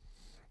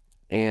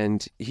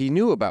 and he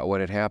knew about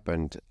what had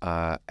happened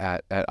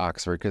at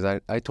Oxford, because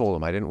I told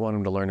him I didn't want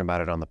him to learn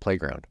about it on the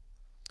playground.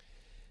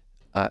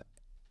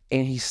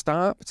 And he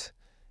stopped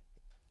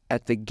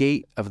at the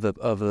gate of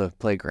the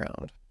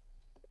playground,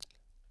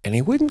 and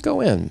he wouldn't go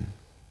in.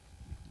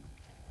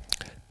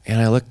 And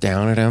I looked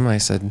down at him. I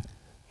said,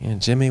 "Yeah,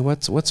 Jimmy,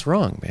 what's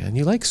wrong, man?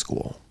 You like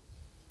school?"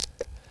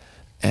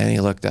 And he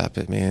looked up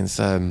at me and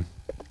said,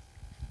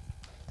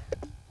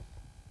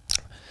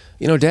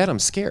 "You know, Dad, I'm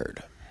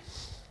scared.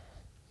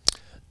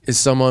 Is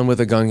someone with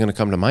a gun going to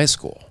come to my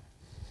school?"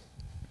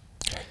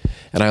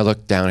 And I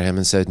looked down at him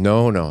and said,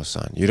 No,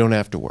 son, you don't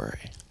have to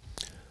worry.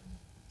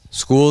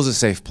 School is a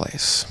safe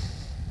place."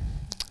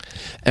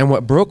 And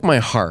what broke my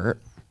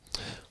heart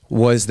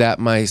was that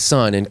my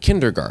son in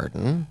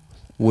kindergarten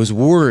was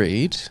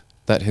worried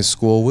that his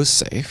school was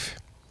safe,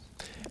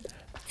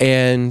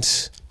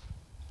 and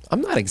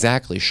I'm not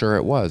exactly sure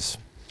it was.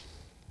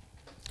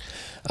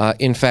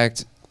 In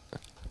fact,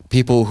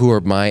 people who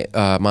are my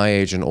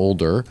age and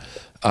older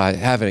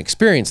haven't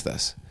experienced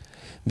this.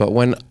 But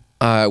when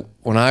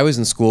I was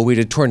in school, we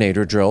did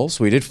tornado drills,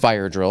 we did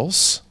fire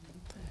drills.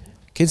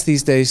 Kids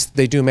these days,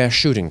 they do mass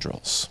shooting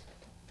drills.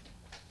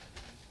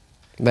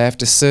 They have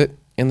to sit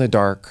in the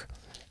dark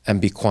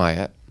and be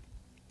quiet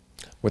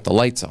with the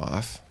lights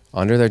off,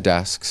 under their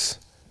desks,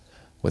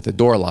 with the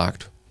door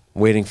locked,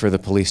 waiting for the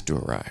police to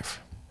arrive.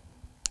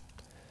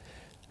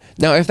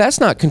 Now, if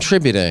that's not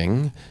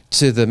contributing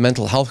to the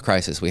mental health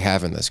crisis we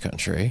have in this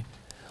country,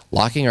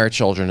 locking our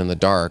children in the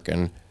dark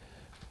and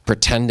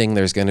pretending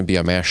there's going to be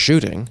a mass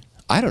shooting,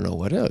 I don't know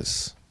what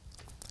is.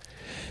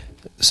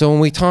 So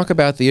when we talk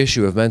about the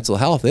issue of mental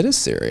health, it is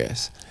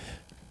serious.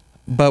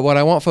 But what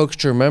I want folks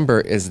to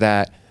remember is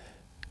that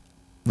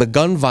the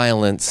gun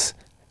violence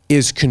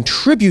is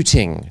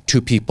contributing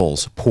to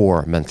people's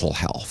poor mental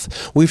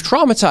health. We've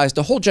traumatized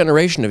a whole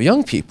generation of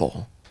young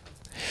people.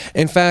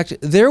 In fact,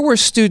 there were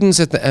students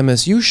at the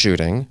MSU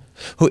shooting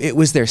who it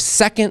was their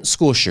second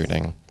school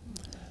shooting.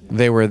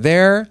 They were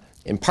there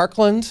in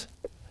Parkland,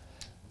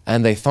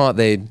 and they thought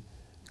they'd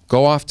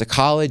go off to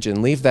college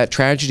and leave that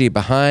tragedy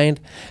behind,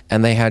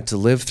 and they had to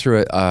live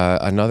through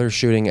another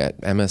shooting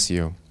at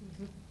MSU.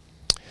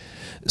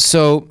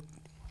 So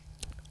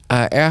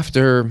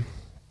after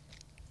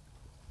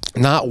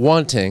not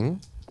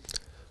wanting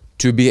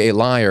to be a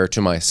liar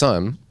to my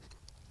son,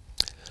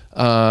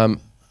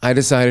 I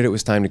decided it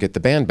was time to get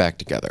the band back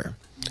together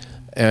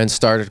and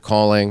started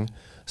calling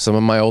some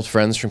of my old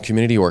friends from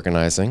community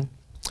organizing,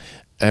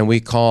 and we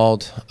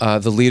called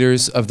the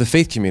leaders of the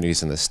faith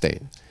communities in the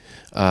state.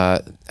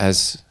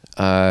 As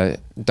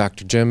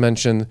Dr. Jim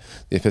mentioned,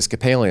 the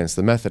Episcopalians,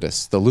 the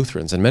Methodists, the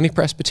Lutherans, and many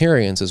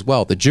Presbyterians as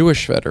well, the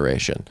Jewish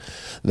Federation,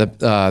 the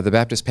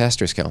Baptist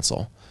Pastors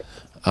Council.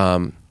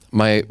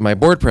 My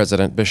board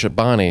president, Bishop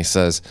Bonney,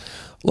 says,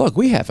 "Look,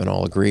 we haven't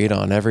all agreed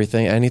on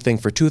anything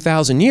for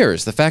 2,000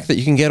 years. The fact that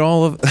you can get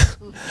all of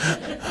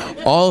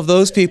all of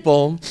those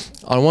people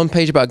on one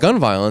page about gun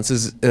violence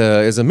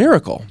is a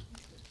miracle."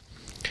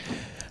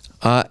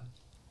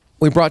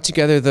 We brought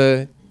together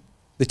the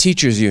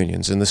teachers'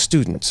 unions and the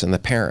students and the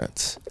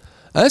parents.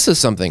 This is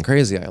something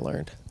crazy I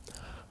learned.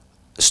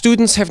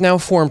 Students have now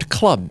formed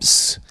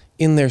clubs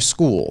in their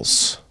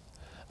schools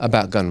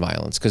about gun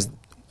violence, because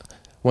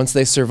once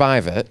they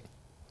survive it,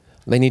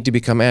 they need to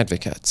become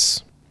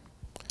advocates.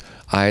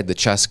 I had the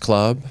chess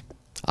club.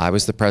 I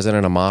was the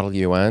president of Model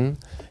UN.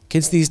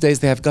 Kids these days,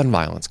 they have gun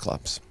violence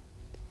clubs.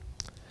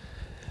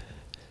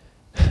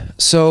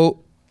 So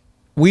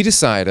we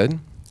decided,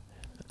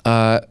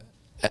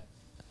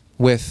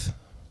 with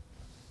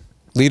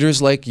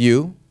leaders like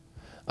you,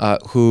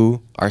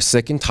 who are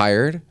sick and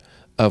tired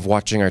of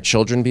watching our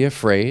children be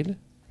afraid,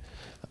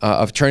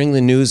 of turning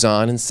the news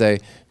on and saying,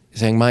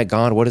 "My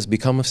God, what has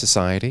become of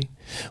society?"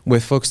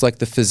 With folks like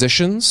the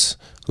physicians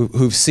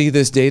who see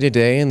this day to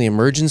day in the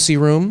emergency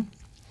room,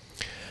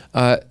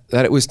 that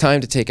it was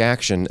time to take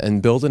action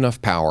and build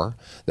enough power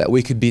that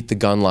we could beat the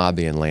gun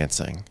lobby in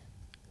Lansing.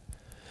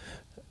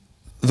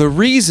 The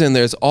reason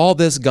there's all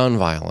this gun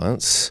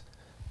violence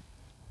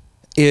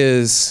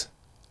is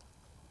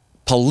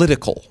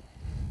political,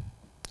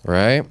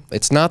 right?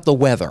 It's not the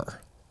weather.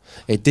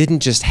 It didn't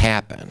just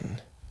happen.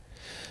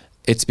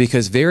 It's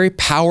because very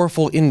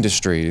powerful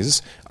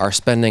industries are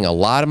spending a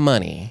lot of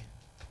money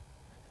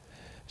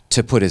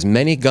to put as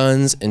many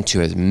guns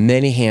into as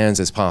many hands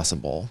as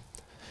possible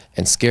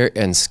and scare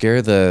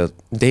the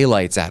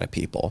daylights out of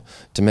people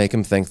to make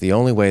them think the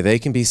only way they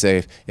can be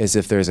safe is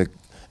if there's an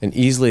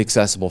easily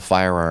accessible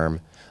firearm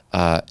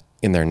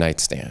in their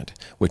nightstand,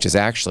 which is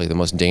actually the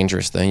most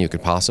dangerous thing you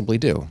could possibly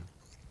do.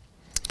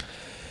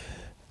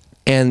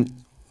 And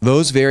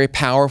those very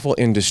powerful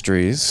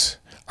industries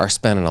are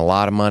spending a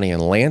lot of money in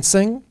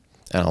Lansing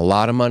and a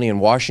lot of money in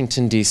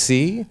Washington,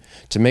 D.C.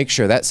 to make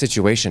sure that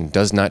situation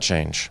does not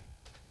change.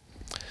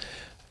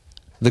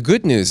 The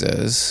good news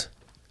is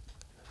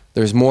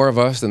there's more of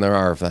us than there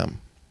are of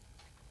them.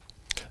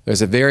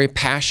 There's a very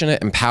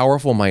passionate and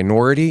powerful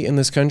minority in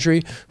this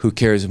country who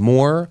cares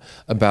more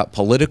about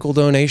political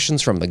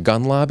donations from the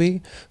gun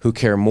lobby, who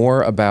care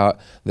more about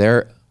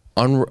their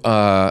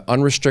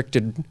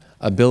unrestricted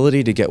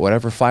ability to get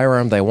whatever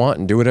firearm they want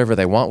and do whatever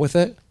they want with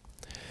it.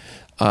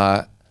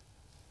 But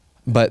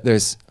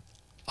there's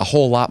a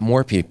whole lot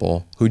more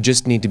people who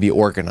just need to be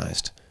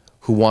organized,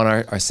 who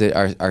want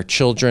our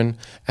children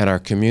and our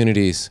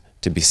communities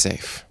to be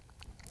safe.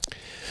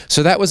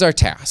 So that was our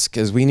task,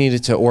 is we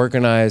needed to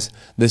organize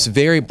this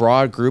very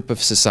broad group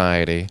of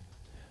society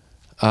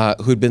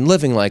who'd been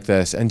living like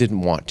this and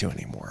didn't want to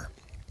anymore.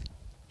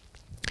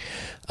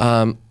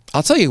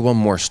 I'll tell you one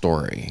more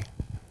story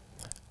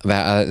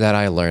that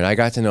I learned. I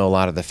got to know a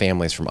lot of the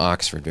families from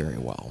Oxford very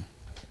well.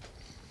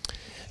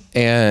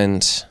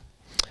 And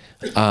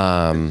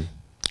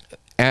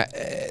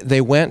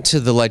they went to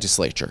the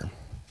legislature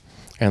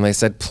and they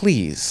said,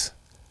 please,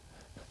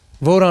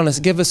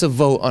 give us a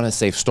vote on a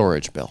safe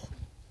storage bill.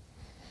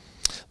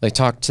 They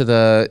talked to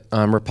the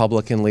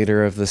Republican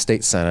leader of the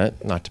state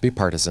Senate, not to be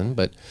partisan,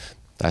 but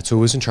that's who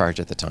was in charge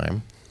at the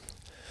time.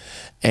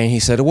 And he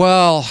said,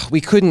 well,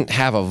 we couldn't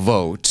have a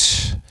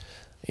vote.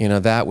 You know,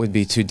 that would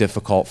be too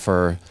difficult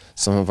for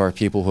some of our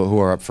people who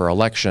are up for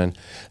election.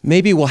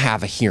 Maybe we'll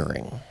have a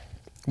hearing.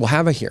 We'll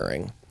have a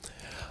hearing.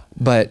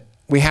 But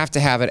we have to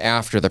have it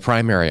after the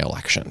primary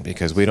election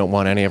because we don't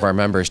want any of our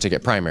members to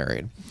get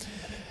primaried.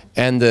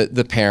 And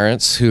the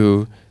parents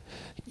who,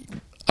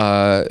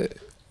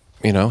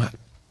 you know,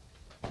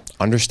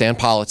 understand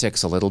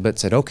politics a little bit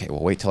said, okay,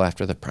 we'll wait till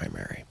after the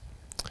primary.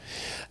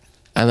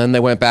 And then they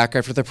went back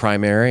after the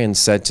primary and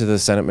said to the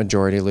Senate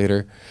Majority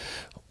Leader,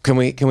 can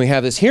we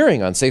have this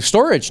hearing on safe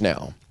storage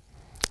now?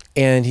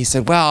 And he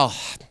said, well,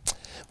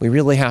 we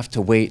really have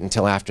to wait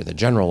until after the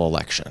general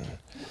election.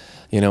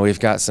 You know, we've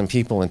got some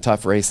people in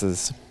tough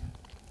races.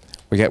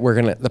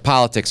 The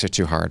politics are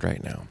too hard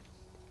right now.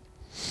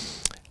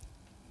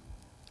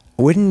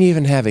 Wouldn't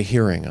even have a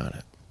hearing on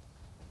it.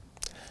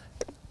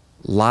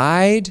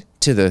 Lied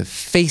to the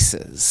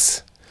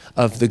faces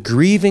of the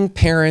grieving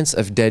parents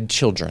of dead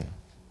children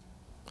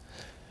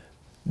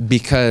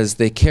because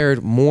they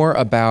cared more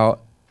about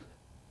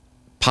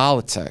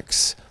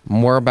politics,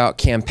 more about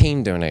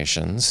campaign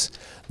donations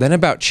than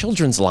about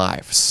children's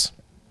lives.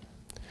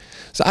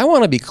 So I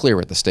want to be clear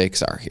what the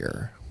stakes are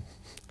here.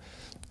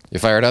 You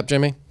fired up,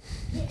 Jimmy?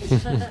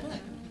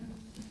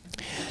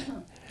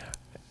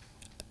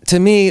 To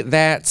me,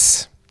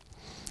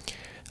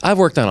 I've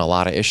worked on a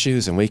lot of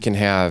issues and we can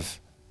have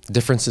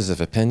differences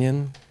of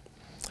opinion,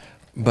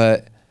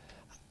 but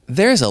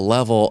there's a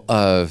level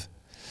of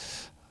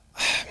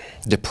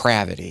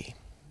depravity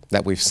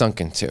that we've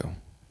sunk into.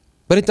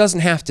 But it doesn't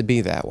have to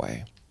be that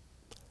way.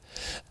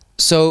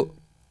 So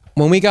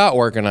when we got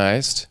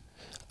organized,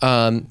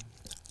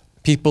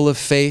 people of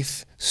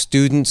faith,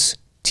 students,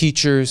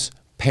 teachers,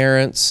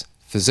 parents,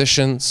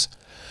 physicians,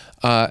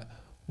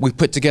 we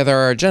put together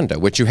our agenda,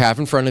 which you have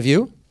in front of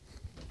you,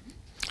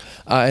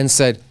 and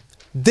said,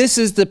 this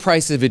is the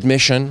price of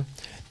admission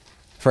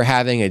for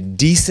having a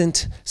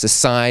decent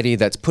society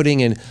that's putting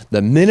in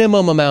the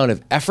minimum amount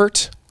of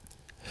effort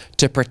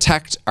to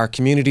protect our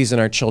communities and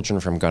our children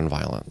from gun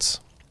violence.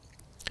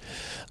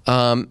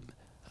 And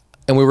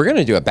we were going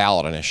to do a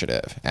ballot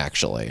initiative,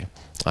 actually.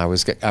 I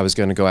was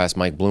going to go ask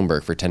Mike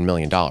Bloomberg for $10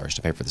 million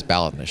to pay for this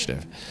ballot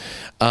initiative.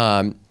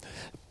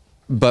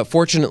 But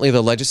fortunately,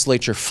 the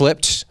legislature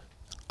flipped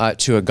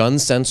to a gun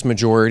sense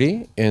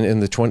majority in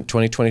the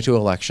 2022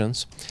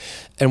 elections.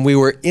 And we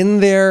were in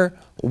there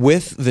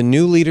with the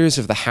new leaders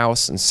of the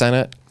House and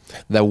Senate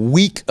the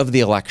week of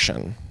the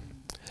election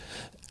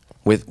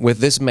with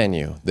this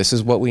menu. This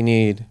is what we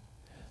need.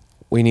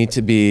 We need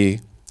to be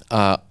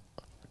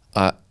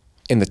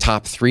in the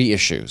top 3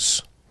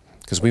 issues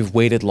because we've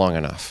waited long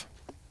enough.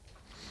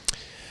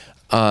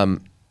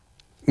 And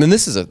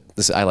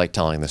I like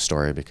telling this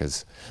story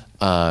because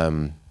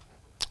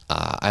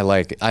I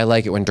like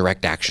it when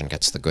direct action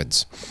gets the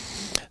goods.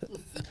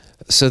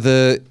 So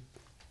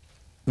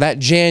that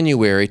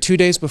January, 2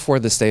 days before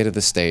the State of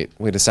the State,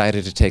 we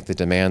decided to take the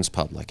demands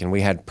public, and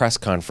we had press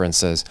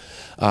conferences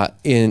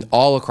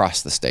all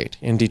across the state,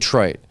 in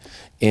Detroit,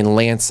 in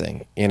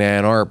Lansing, in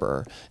Ann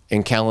Arbor,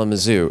 in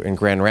Kalamazoo, in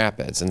Grand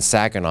Rapids, in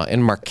Saginaw,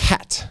 in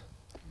Marquette.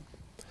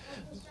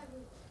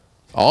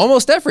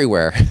 Almost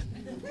everywhere.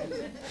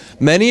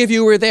 Many of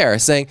you were there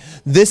saying,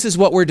 this is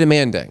what we're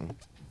demanding.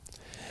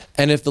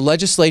 And if the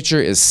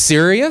legislature is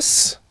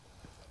serious,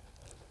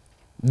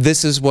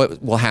 this is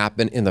what will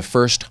happen in the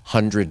first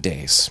 100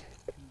 days.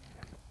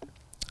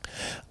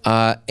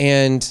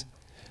 And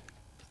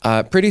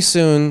pretty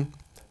soon,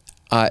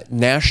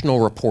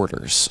 national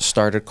reporters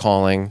started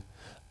calling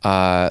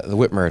the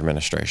Whitmer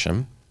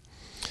administration,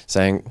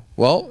 saying,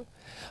 well,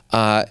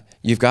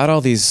 you've got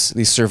all these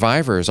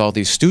survivors, all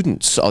these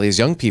students, all these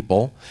young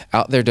people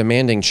out there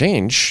demanding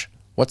change.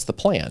 What's the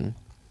plan?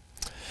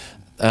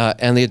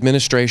 And the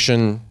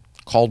administration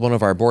called one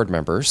of our board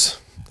members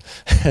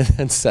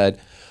and said,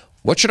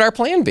 what should our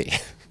plan be?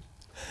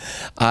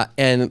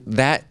 And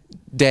that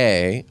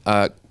day,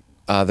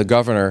 the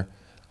governor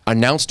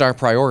announced our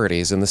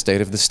priorities in the state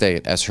of the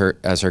state as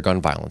her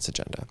gun violence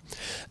agenda.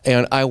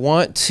 And I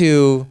want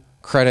to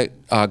credit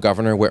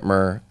Governor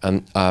Whitmer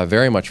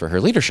very much for her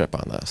leadership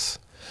on this.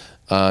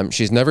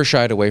 She's never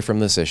shied away from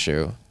this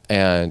issue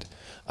and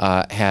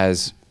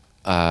has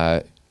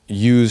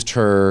used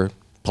her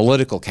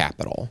political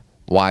capital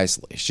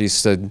wisely. She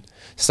stood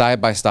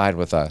side by side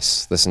with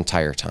us this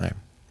entire time.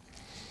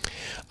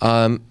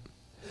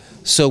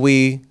 So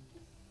we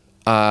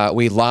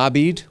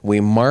lobbied, we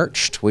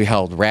marched, we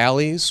held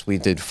rallies, we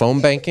did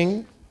phone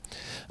banking,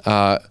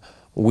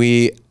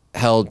 we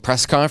held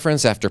press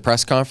conference after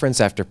press conference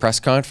after press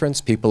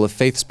conference, people of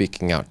faith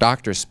speaking out,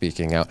 doctors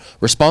speaking out,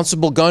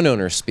 responsible gun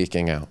owners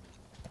speaking out.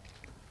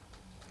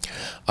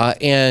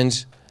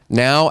 And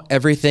now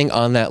everything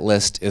on that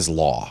list is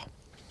law.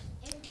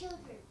 And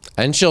children.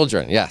 And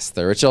children, yes,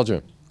 there are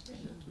children.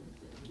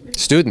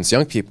 Students,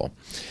 young people.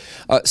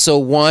 So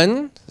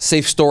one,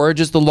 safe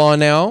storage is the law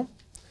now.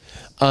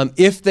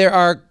 If there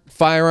are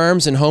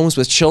firearms in homes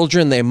with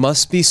children, they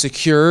must be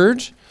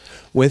secured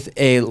with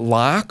a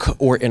lock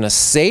or in a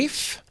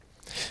safe.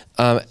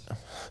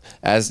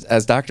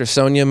 As Dr.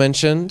 Sonya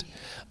mentioned,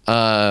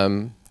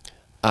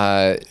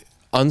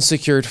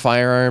 unsecured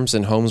firearms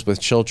in homes with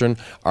children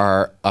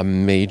are a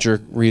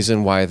major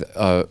reason why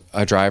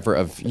a driver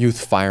of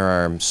youth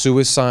firearm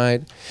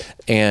suicide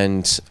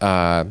and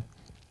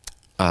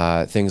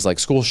things like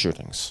school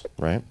shootings,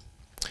 right?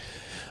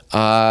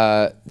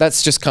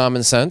 That's just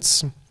common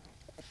sense.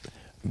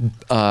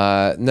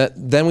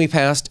 Then we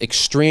passed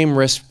extreme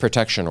risk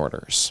protection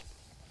orders.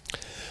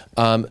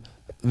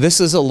 This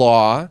is a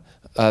law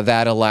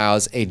that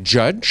allows a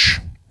judge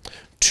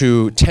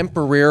to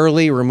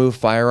temporarily remove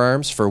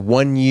firearms for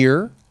 1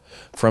 year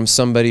from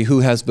somebody who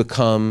has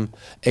become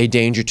a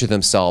danger to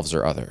themselves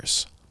or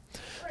others.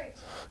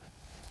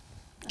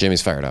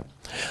 Jimmy's fired up.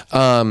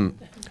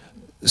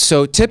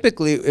 So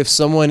typically, if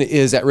someone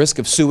is at risk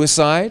of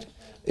suicide,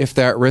 if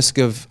they're at risk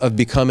of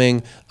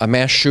becoming a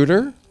mass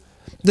shooter,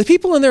 the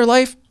people in their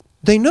life,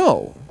 they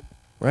know,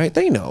 right?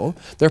 They know.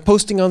 They're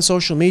posting on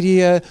social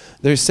media.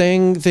 They're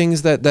saying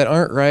things that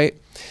aren't right.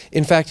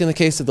 In fact, in the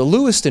case of the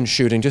Lewiston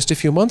shooting just a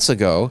few months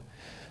ago,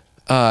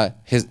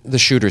 the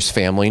shooter's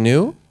family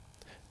knew,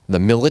 the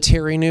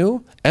military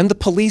knew, and the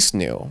police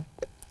knew.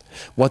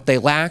 What they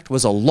lacked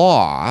was a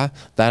law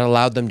that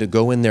allowed them to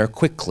go in there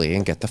quickly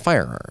and get the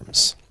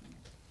firearms.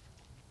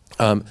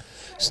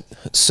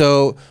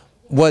 So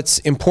what's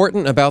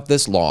important about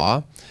this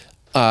law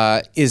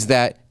is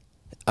that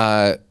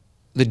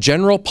the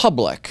general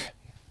public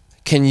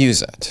can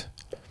use it.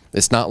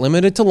 It's not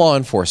limited to law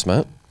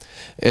enforcement.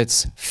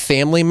 It's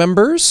family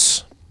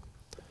members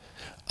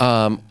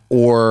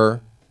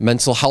or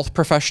mental health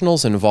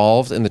professionals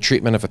involved in the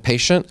treatment of a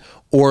patient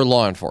or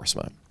law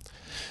enforcement.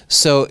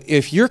 So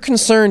if you're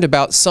concerned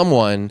about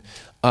someone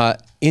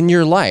in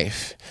your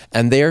life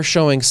and they are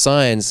showing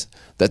signs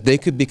that they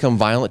could become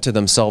violent to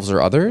themselves or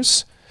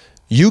others,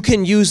 you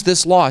can use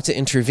this law to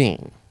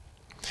intervene.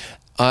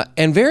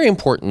 And very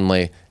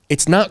importantly,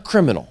 it's not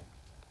criminal,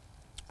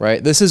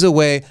 right? This is a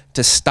way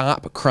to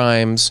stop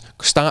crimes,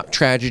 stop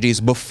tragedies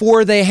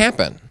before they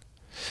happen.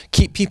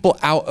 Keep people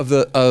out of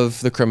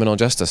the criminal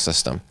justice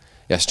system.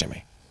 Yes,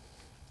 Jimmy?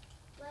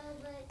 Well,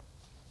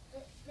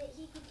 but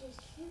he could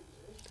just shoot you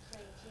if you try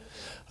to take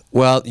it.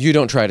 Well, you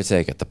don't try to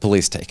take it. The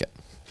police take it.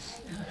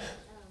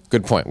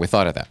 Good point. We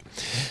thought of that.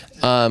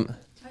 I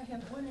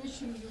have one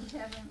issue you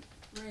haven't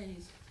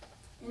raised.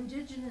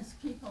 Indigenous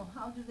people,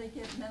 how do they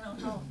get mental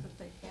health if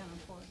they can't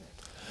afford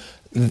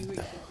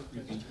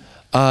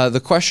it? The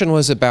question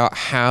was about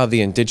how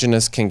the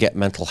indigenous can get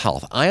mental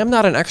health. I am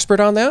not an expert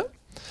on that.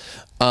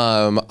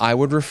 I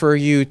would refer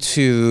you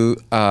to,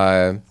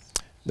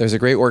 there's a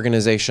great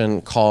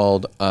organization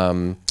called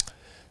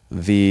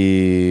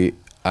the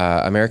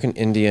American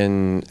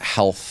Indian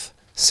Health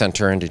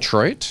Center in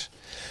Detroit.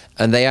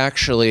 And they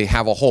actually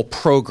have a whole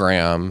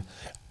program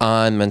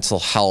on mental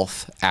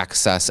health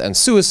access and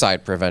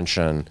suicide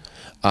prevention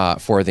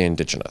for the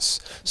indigenous.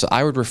 So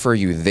I would refer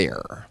you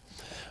there.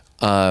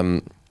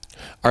 Our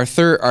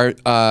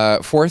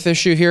fourth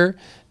issue here,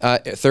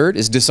 third,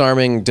 is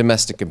disarming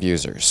domestic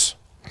abusers.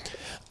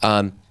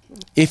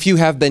 If you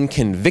have been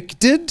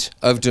convicted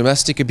of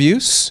domestic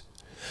abuse,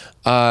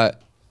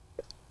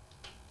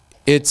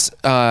 it's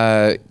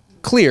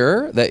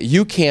clear that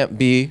you can't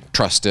be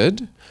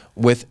trusted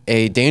with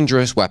a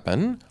dangerous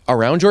weapon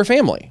around your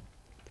family.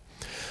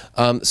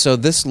 So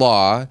this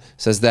law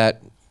says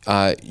that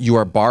you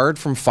are barred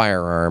from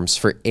firearms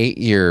for 8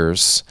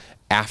 years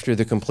after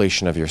the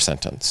completion of your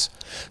sentence.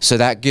 So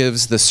that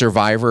gives the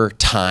survivor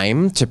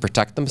time to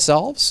protect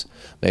themselves.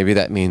 Maybe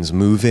that means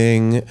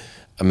moving,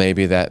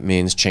 maybe that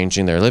means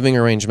changing their living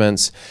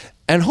arrangements,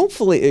 and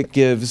hopefully it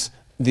gives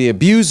the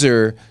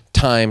abuser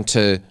time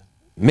to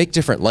make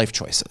different life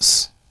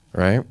choices,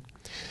 right?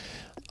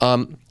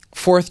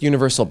 Fourth,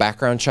 universal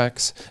background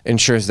checks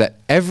ensures that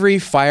every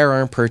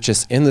firearm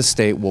purchase in the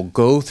state will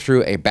go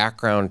through a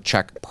background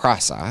check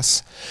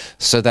process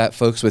so that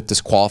folks with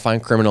disqualifying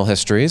criminal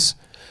histories,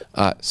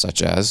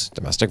 such as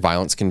domestic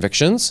violence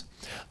convictions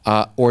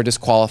or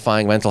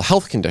disqualifying mental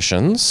health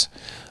conditions,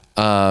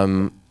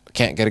 can't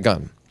get a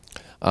gun.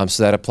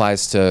 So that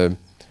applies to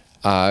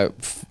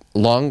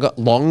long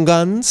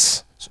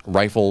guns,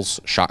 rifles,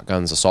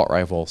 shotguns, assault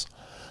rifles,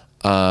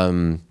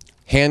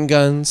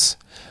 handguns,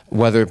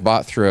 whether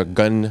bought through a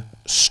gun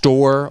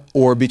store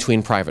or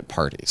between private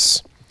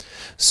parties.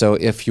 So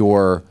if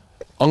your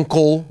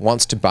uncle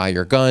wants to buy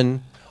your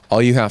gun,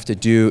 all you have to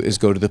do is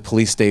go to the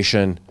police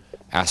station,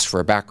 ask for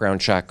a background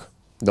check,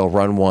 they'll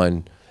run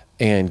one,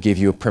 and give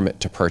you a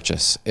permit to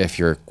purchase if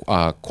you're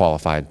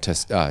qualified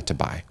to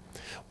buy.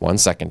 1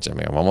 second,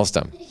 Jimmy, I'm almost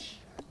done.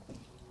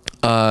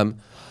 And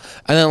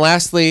then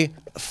lastly,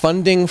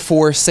 funding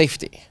for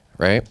safety,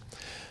 right?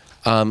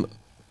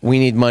 We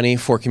need money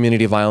for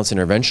community violence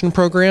intervention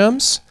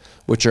programs,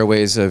 which are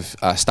ways of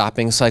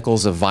stopping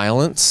cycles of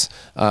violence,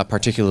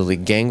 particularly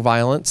gang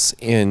violence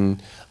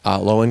in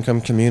low-income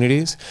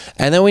communities.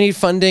 And then we need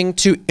funding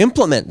to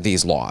implement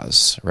these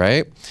laws,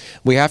 right?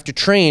 We have to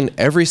train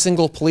every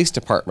single police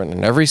department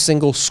and every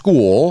single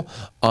school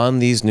on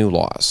these new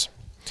laws.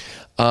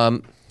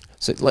 So,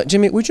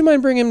 Jimmy, would you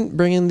mind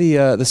bringing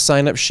the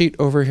sign-up sheet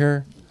over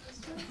here?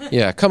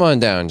 Yeah, come on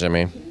down,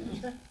 Jimmy.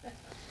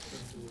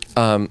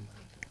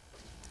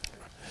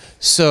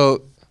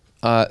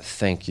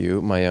 Thank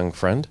you, my young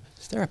friend.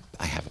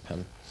 I have a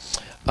pen.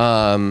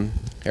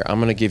 Here, I'm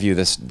going to give you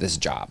this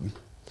job.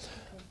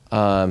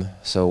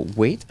 So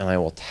wait, and I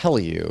will tell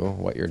you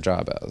what your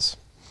job is.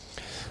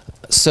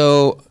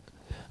 So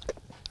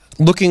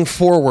looking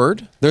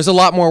forward, there's a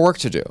lot more work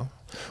to do.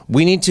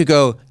 We need to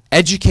go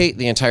educate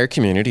the entire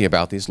community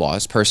about these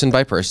laws, person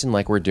by person,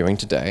 like we're doing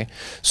today.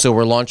 So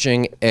we're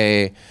launching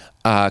a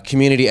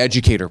community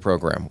educator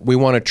program. We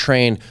want to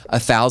train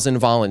 1,000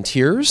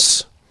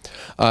 volunteers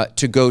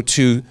to go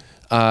to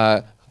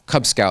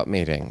Cub Scout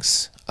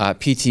meetings,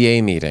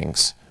 PTA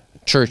meetings,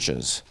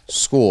 churches,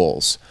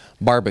 schools,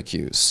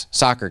 barbecues,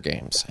 soccer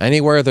games,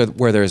 anywhere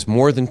where there's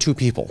more than 2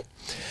 people,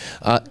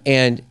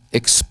 and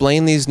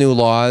explain these new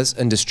laws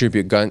and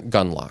distribute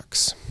gun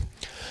locks.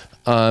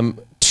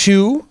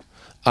 2,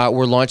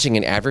 we're launching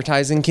an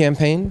advertising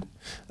campaign.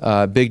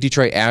 Big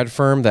Detroit ad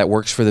firm that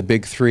works for the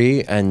Big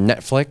 3 and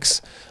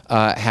Netflix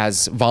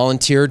has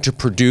volunteered to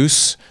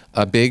produce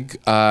a big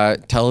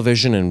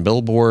television and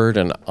billboard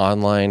and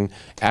online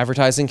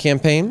advertising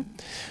campaign.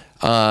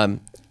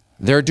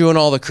 They're doing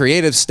all the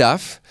creative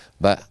stuff,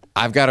 but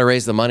I've got to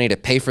raise the money to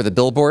pay for the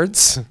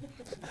billboards.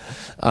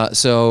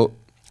 So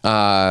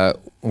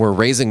we're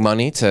raising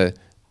money to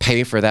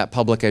pay for that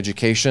public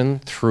education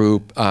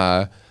through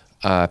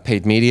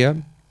paid media.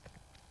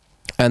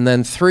 And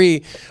then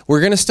 3, we're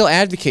going to still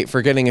advocate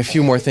for getting a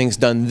few more things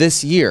done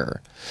this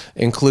year,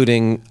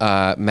 including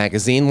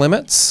magazine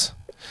limits,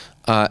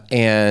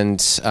 and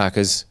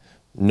because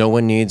no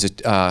one needs a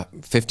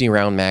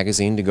 50-round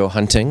magazine to go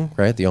hunting,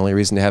 right? The only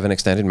reason to have an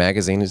extended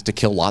magazine is to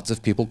kill lots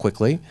of people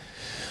quickly.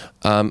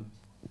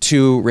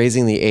 2,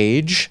 raising the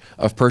age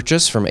of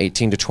purchase from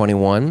 18 to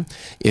 21.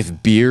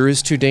 If beer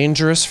is too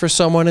dangerous for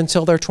someone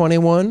until they're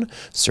 21,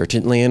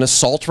 certainly an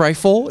assault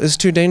rifle is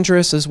too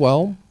dangerous as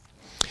well.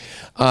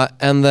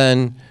 And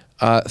then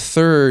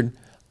 3rd,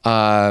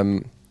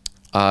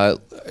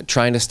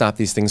 trying to stop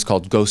these things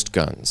called ghost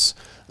guns,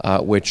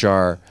 which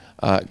are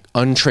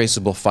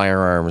untraceable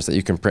firearms that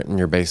you can print in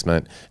your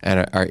basement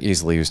and are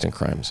easily used in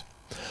crimes.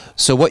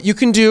 So what you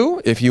can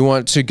do if you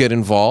want to get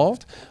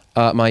involved,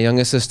 my young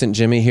assistant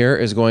Jimmy here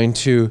is going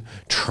to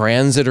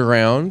transit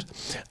around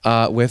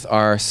with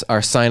our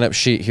sign-up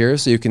sheet here,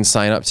 so you can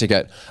sign up to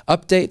get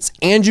updates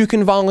and you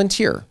can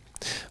volunteer.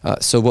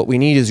 So what we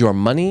need is your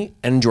money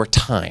and your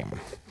time.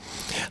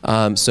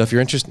 So if you're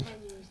interested,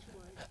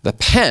 the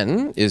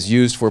pen is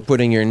used for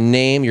putting your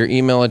name, your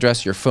email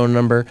address, your phone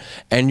number,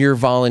 and your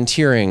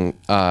volunteering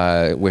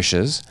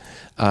wishes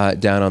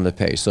down on the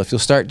page. So if you'll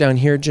start down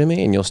here,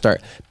 Jimmy, and you'll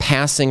start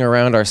passing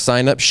around our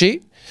sign-up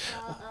sheet.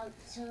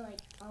 So like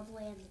all the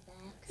way in the back?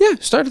 Yeah,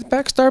 start at the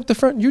back, start at the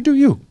front. You do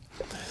you.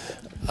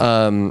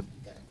 Got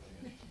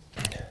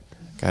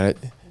it.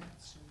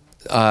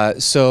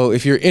 So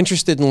if you're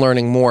interested in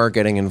learning more,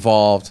 getting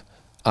involved,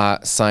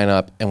 sign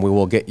up, and we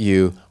will get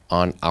you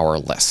on our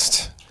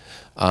list.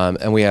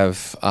 And we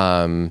have,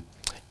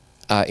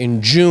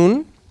 in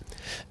June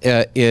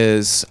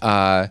is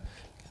the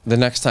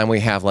next time we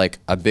have like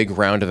a big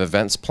round of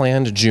events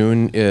planned.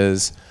 June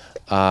is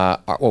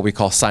what we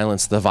call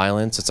Silence the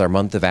Violence. It's our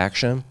month of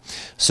action.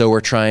 So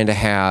we're trying to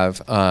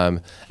have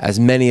as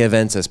many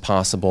events as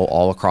possible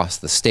all across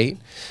the state.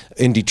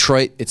 In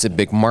Detroit, it's a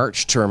big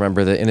march to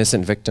remember the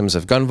innocent victims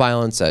of gun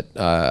violence at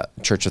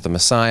Church of the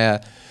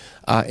Messiah.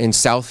 In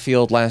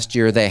Southfield last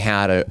year, they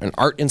had an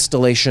art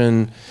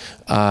installation.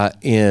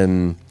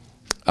 In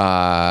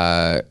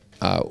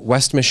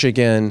West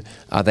Michigan,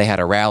 they had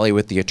a rally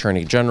with the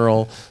Attorney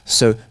General.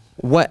 So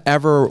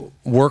whatever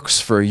works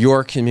for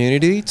your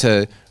community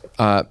to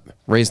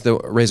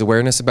raise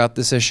awareness about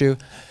this issue,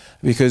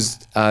 because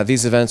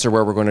these events are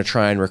where we're going to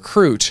try and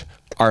recruit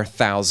our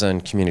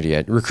 1,000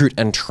 recruit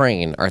and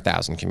train our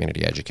 1,000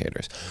 community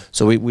educators.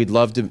 So we'd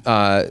love to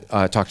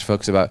talk to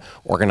folks about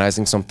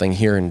organizing something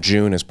here in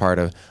June as part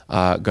of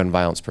Gun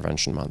Violence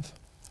Prevention Month.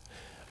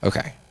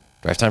 Okay,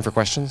 do I have time for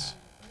questions?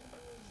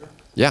 Sure.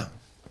 Yeah.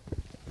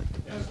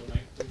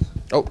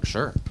 Oh,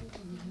 sure.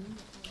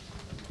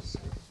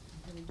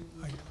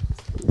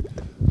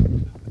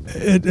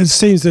 It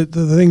seems that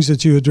the things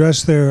that you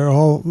addressed there are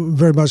all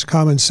very much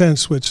common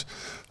sense, which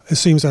it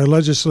seems our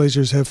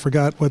legislatures have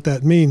forgot what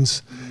that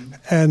means.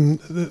 And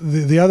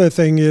the other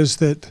thing is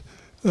that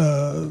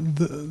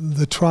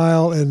the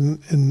trial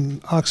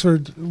in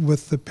Oxford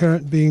with the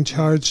parent being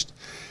charged,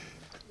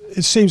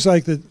 it seems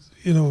like that,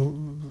 you know,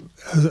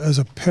 as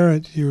a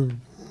parent, you're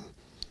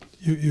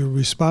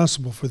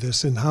responsible for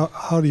this. And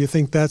how do you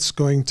think that's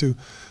going to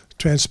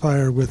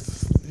transpire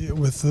with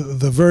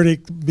the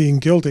verdict being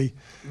guilty?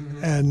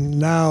 And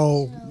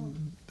now,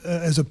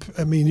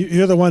 I mean,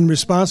 you're the one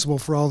responsible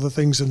for all the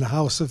things in the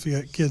house if you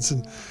got kids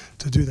and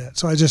to do that.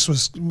 So I just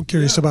was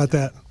curious about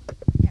that.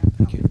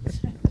 Thank you.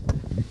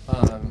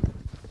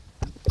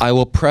 I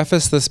will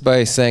preface this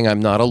by saying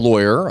I'm not a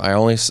lawyer. I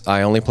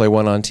only play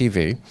one on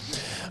TV.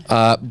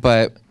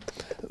 But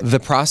the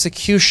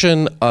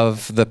prosecution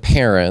of the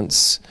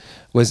parents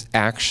was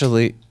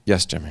actually,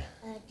 yes, Jimmy.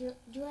 Do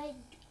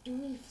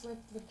we flip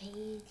the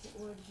page,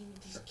 or do you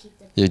just keep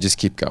the? You just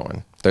keep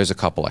going. There's a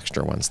couple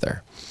extra ones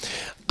there.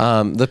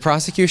 The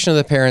prosecution of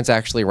the parents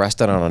actually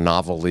rested on a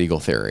novel legal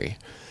theory.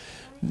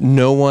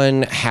 No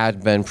one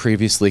had been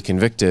previously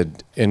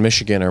convicted in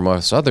Michigan or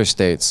most other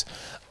states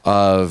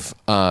of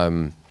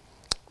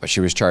what she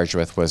was charged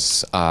with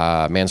was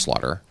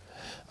manslaughter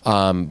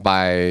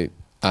by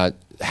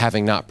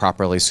having not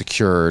properly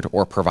secured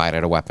or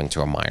provided a weapon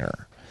to a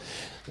minor.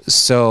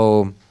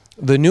 So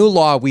the new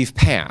law we've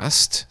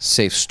passed,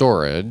 safe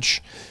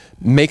storage,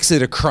 makes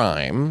it a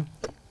crime,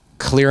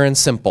 clear and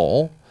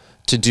simple,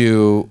 to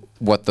do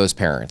what those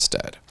parents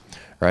did,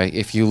 right?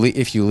 If you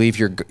leave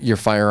your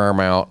firearm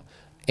out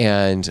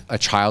and a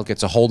child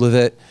gets a hold of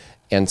it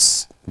and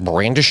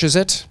brandishes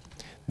it,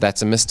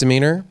 that's a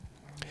misdemeanor.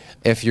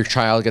 If your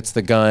child gets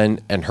the gun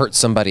and hurts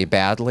somebody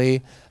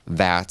badly,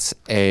 that's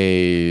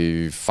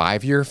a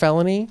 5-year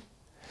felony.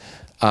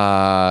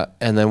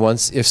 And then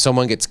if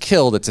someone gets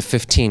killed, it's a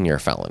 15-year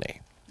felony.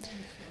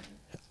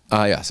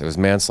 Yes, it was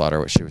manslaughter,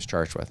 what she was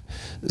charged with.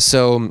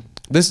 So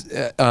this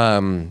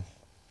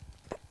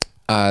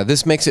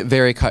this makes it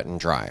very cut and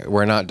dry.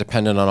 We're not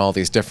dependent on all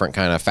these different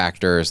kind of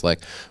factors, like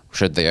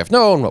should they have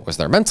known, what was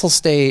their mental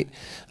state,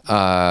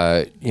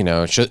 you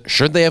know,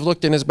 should they have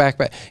looked in his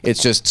backpack.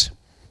 It's just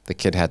the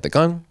kid had the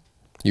gun,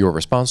 you were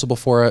responsible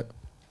for it,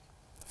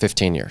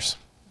 15 years.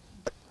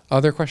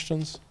 Other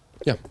questions?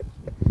 Yeah.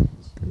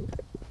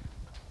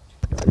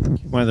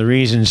 One of the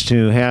reasons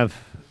to have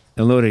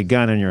a loaded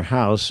gun in your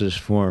house is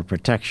for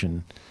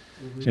protection.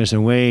 Mm-hmm. There's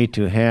a way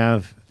to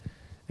have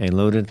a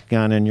loaded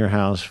gun in your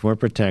house for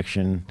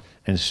protection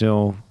and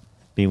still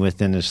be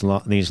within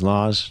these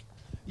laws?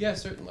 Yeah,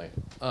 certainly.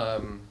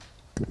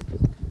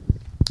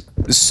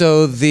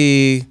 So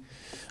the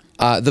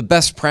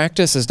best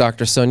practice, as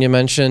Dr. Sonya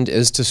mentioned,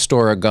 is to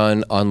store a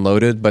gun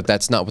unloaded, but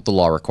that's not what the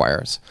law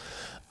requires.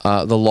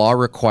 The law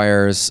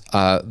requires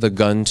the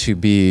gun to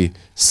be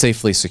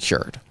safely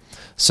secured.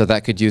 So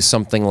that could use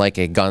something like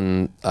a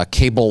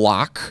cable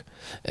lock,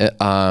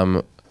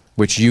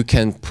 which you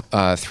can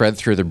thread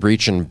through the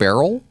breech and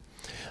barrel,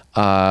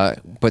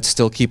 but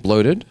still keep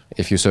loaded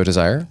if you so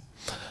desire.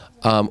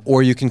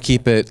 Or you can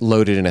keep it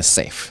loaded in a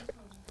safe.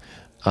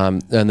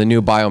 And the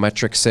new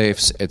biometric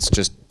safes, it's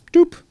just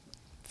doop,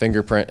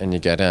 fingerprint, and you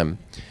get in.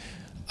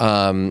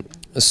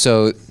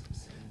 So,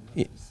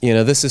 you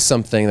know, this is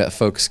something that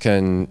folks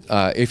can,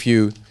 if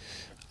you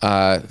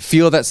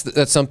feel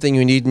that's something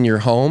you need in your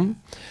home,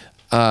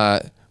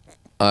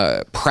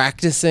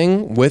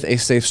 practicing with a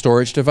safe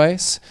storage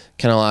device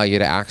can allow you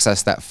to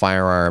access that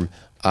firearm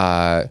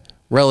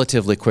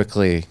relatively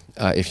quickly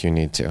if you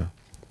need to.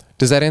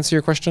 Does that answer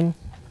your question?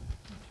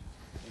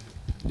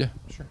 Yeah,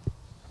 sure.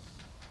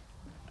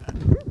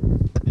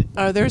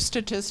 Are there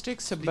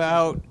statistics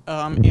about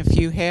if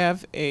you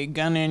have a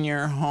gun in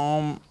your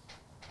home,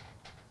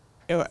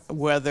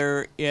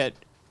 whether it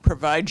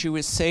provides you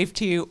with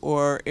safety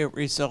or it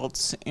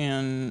results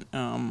in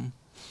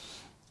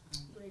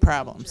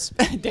problems,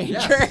 danger?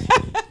 Yes.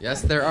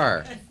 Yes, there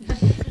are.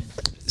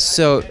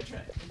 So, Because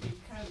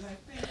I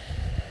think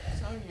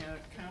Sonya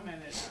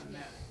commented on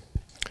that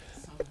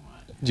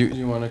somewhat. do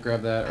you want to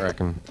grab that, or I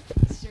can?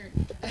 Sure.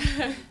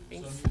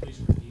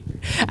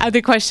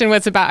 The question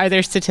was about, are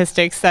there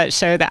statistics that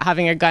show that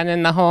having a gun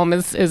in the home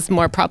is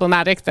more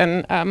problematic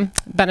than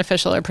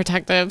beneficial or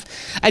protective?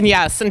 And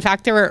yes, in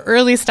fact, there were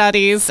early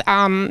studies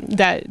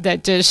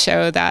that did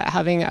show that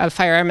having a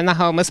firearm in the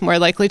home was more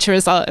likely to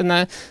result in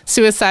the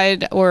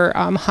suicide or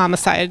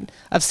homicide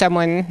of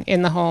someone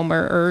in the home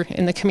or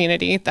in the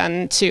community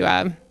than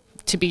to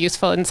be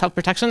useful in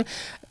self-protection.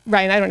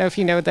 Ryan, I don't know if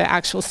you know the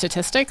actual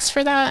statistics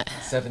for that.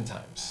 7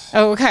 times.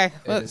 Oh, okay.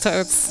 It So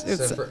is-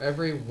 it's so for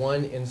every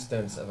 1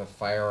 instance of a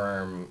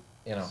firearm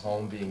in a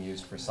home being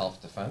used for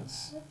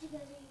self-defense,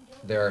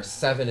 there are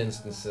 7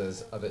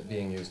 instances of it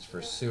being used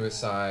for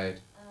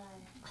suicide,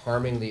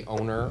 harming the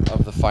owner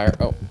of the fire.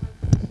 Oh.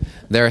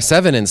 There are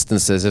 7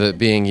 instances of it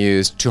being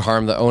used to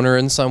harm the owner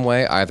in some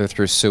way, either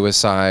through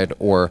suicide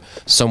or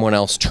someone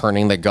else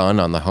turning the gun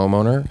on the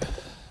homeowner.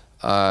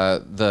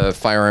 The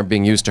firearm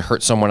being used to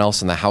hurt someone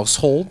else in the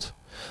household,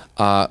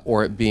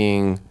 or it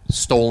being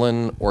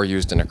stolen or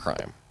used in a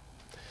crime.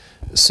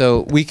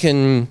 So we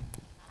can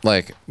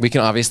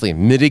obviously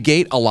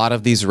mitigate a lot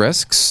of these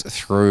risks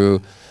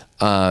through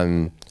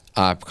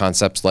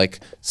concepts like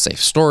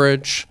safe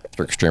storage,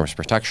 through extremist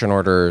protection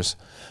orders,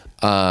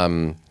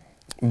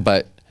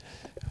 but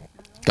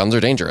guns are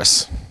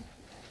dangerous.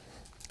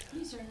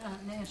 These are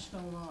not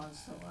national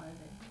laws, though, are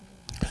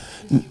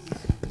they?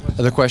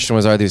 The question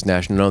was, are these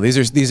national? No, these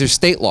are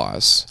state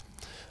laws,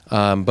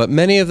 but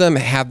many of them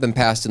have been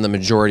passed in the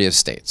majority of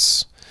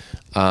states.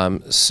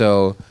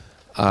 So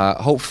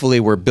hopefully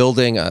we're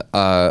building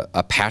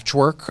a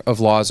patchwork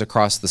of laws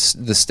across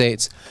the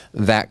states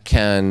that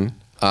can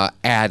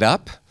add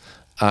up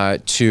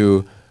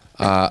to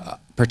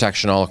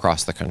protection all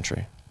across the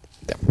country.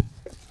 Yeah.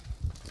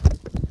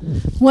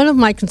 One of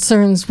my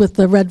concerns with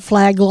the red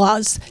flag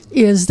laws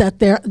is that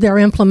their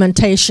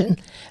implementation.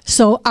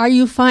 So are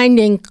you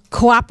finding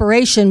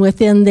cooperation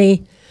within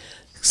the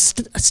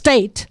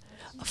state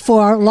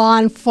for law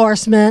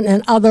enforcement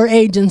and other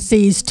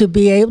agencies to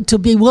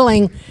be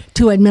willing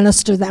to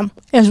administer them,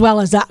 as well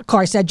as, of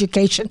course,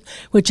 education,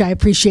 which I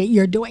appreciate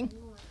you're doing?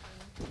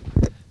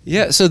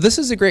 Yeah, so this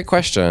is a great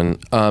question.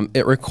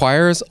 It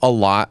requires a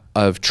lot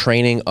of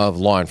training of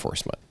law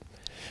enforcement.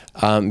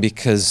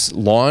 Because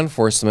law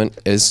enforcement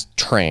is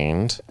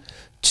trained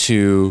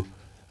to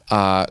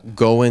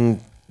go and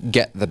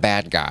get the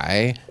bad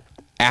guy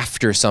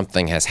after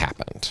something has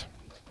happened.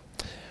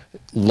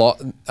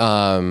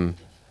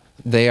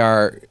 They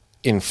are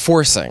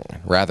enforcing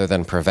rather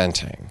than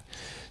preventing.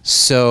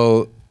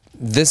 So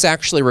this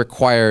actually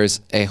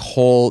requires a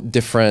whole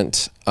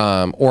different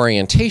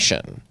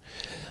orientation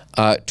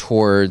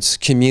towards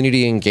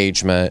community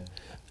engagement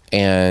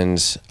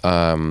and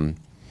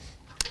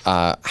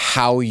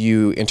how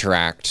you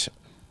interact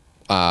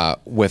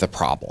with a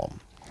problem.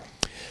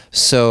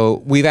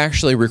 So we've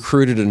actually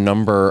recruited a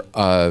number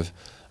of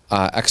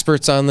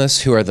experts on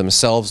this who are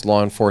themselves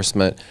law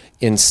enforcement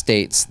in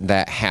states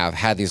that have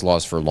had these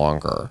laws for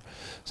longer.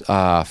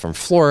 From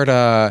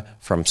Florida,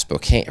 from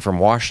Spokane, from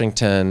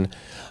Washington,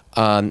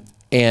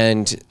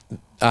 and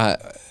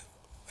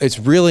it's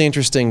really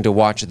interesting to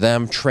watch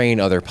them train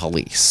other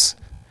police.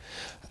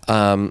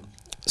 So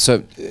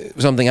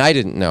something I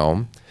didn't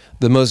know,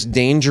 the most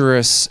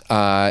dangerous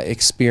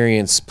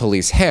experience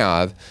police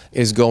have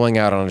is going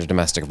out on a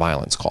domestic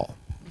violence call.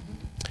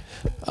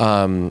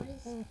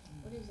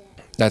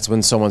 That's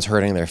when someone's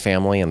hurting their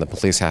family and the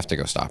police have to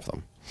go stop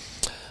them.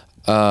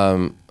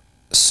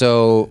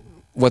 So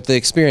what the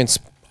experienced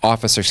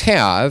officers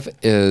have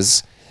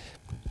is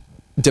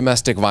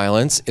domestic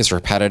violence is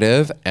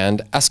repetitive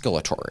and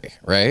escalatory,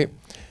 right?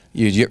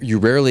 You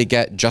rarely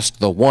get just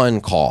the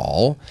one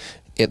call.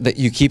 That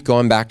you keep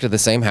going back to the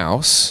same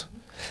house,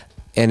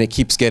 and it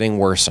keeps getting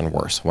worse and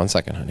worse. 1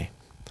 second, honey.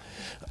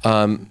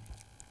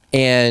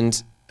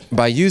 And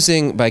by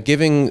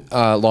giving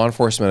law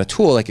enforcement a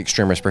tool like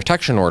extremist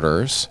protection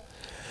orders,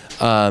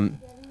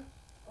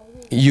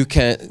 you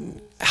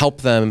can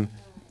help them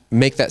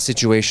make that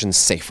situation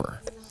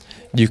safer.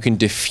 You can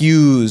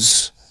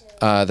diffuse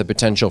the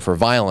potential for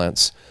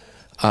violence,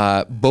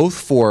 both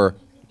for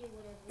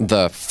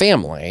the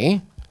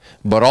family,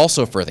 but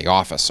also for the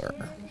officer,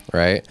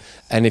 right?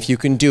 And if you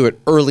can do it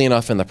early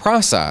enough in the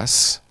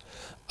process,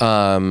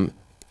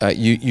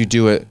 you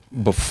do it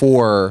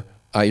before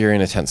you're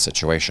in a tense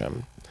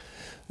situation.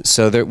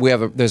 So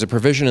there's a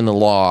provision in the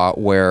law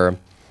where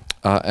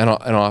an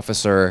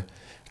officer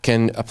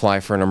can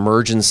apply for an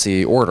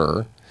emergency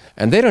order,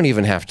 and they don't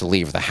even have to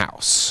leave the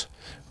house,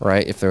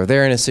 right? If they're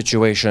there in a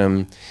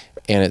situation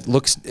and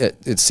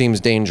it seems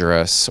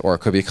dangerous or it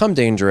could become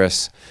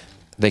dangerous,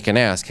 they can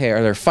ask, hey,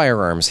 are there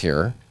firearms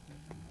here?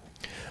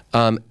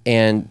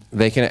 And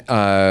they can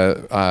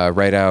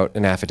write out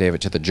an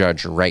affidavit to the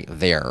judge right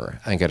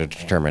there and get a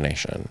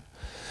determination.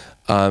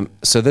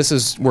 So this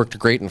has worked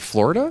great in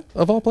Florida,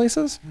 of all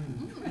places.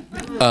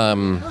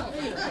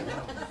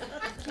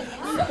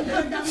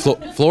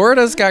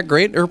 Florida's got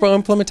great ERPO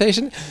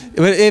implementation,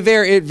 but it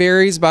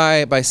varies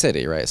by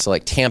city, right? So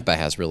like Tampa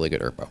has really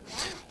good ERPO.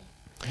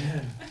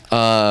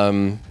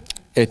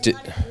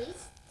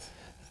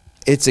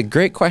 It's a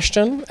great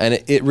question,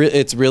 and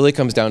it really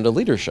comes down to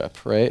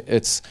leadership, right?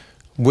 It's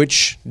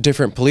which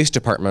different police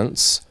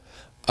departments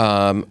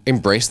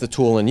embrace the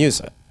tool and use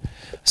it.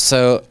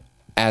 So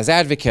as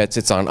advocates,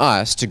 it's on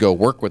us to go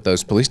work with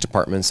those police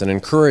departments and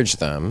encourage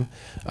them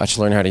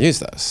to learn how to use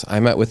this. I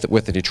met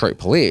with the Detroit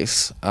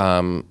police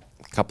a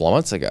couple of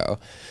months ago,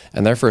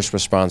 and their first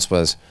response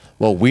was,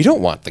 well, we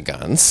don't want the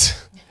guns.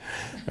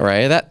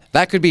 right?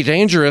 That could be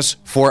dangerous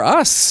for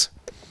us,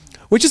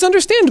 which is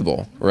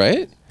understandable,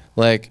 right?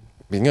 Like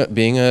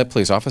being a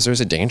police officer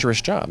is a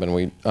dangerous job, and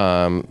we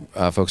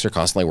folks are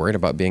constantly worried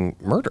about being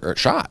murdered or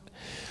shot.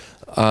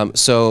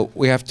 So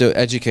we have to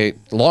educate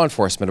law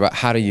enforcement about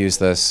how to use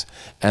this,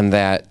 and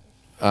that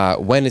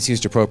when it's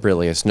used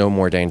appropriately, it's no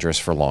more dangerous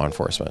for law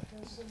enforcement.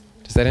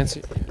 Does that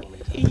answer?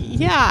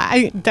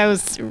 Yeah, that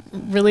was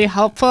really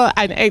helpful.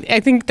 I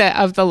think that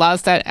of the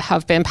laws that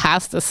have been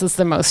passed, this is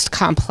the most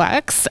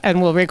complex and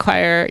will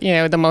require,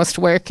 the most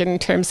work in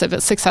terms of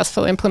its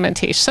successful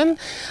implementation.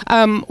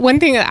 One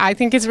thing that I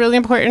think is really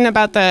important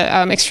about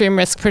the extreme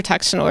risk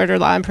protection order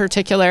law in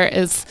particular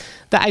is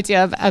the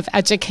idea of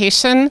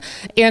education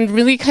and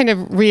really kind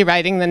of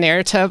rewriting the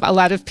narrative. A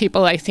lot of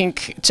people, I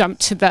think, jump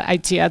to the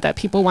idea that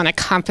people want to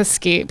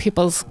confiscate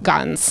people's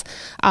guns,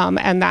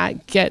 and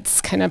that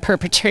gets kind of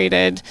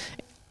perpetrated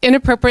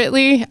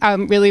inappropriately,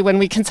 really, when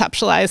we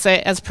conceptualize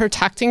it as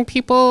protecting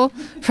people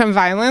from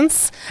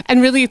violence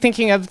and really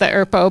thinking of the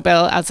ERPO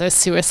bill as a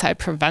suicide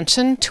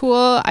prevention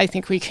tool. I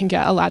think we can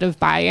get a lot of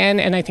buy-in,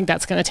 and I think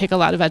that's going to take a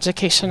lot of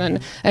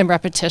education and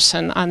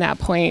repetition on that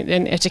point,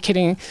 and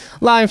educating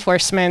law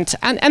enforcement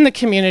and the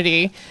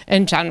community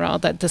in general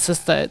that this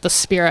is the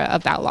spirit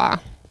of that law.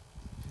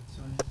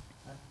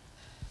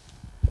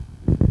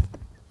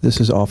 This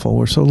is awful.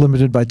 We're so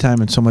limited by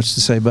time and so much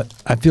to say, but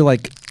I feel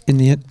like in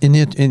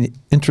the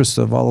interest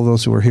of all of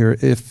those who are here,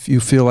 if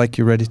you feel like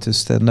you're ready to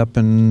stand up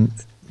and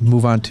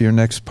move on to your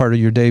next part of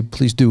your day,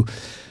 please do.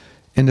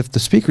 And if the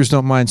speakers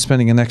don't mind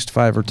spending the next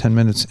 5 or 10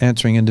 minutes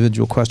answering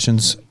individual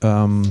questions,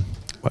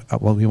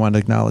 well, we want to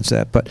acknowledge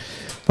that. But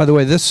by the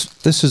way,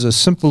 this is a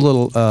simple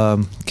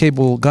little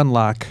cable gun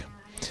lock.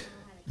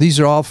 These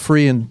are all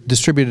free and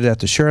distributed at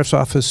the sheriff's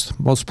office.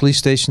 Most police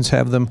stations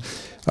have them.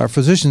 Our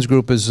physicians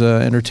group is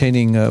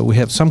entertaining. We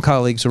have some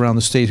colleagues around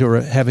the state who are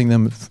having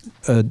them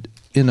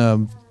in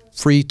a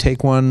free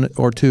take 1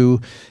 or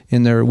 2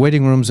 in their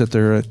waiting rooms at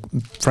their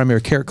primary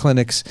care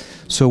clinics.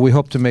 So we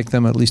hope to make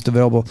them at least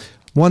available.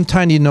 One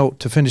tiny note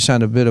to finish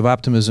on a bit of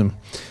optimism.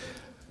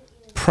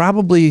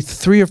 Probably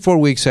 3 or 4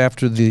 weeks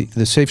after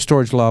the safe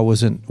storage law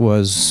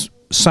was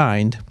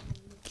signed,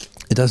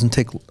 it doesn't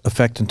take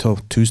effect until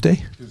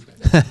Tuesday.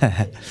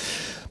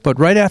 But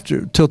right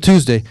after, till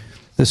Tuesday,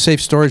 the safe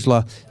storage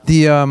law,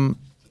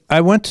 I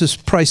went to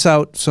price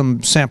out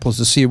some samples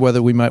to see whether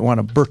we might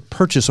want to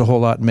purchase a whole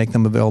lot and make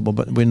them available,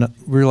 but we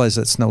realized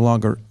that's no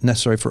longer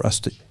necessary for us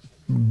to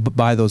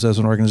buy those as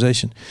an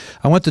organization.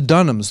 I went to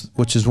Dunham's,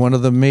 which is one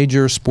of the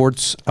major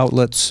sports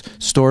outlets,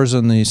 stores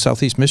in the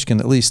southeast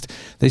Michigan at least.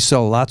 They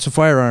sell lots of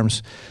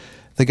firearms.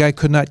 The guy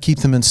could not keep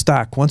them in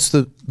stock. Once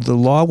the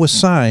law was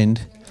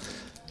signed,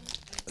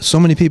 so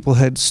many people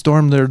had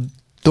stormed their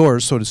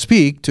doors, so to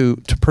speak, to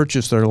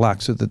purchase their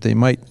locks so that they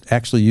might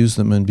actually use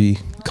them and be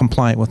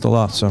compliant with the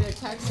law. So they're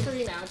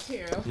tax-free now too.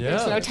 Yeah.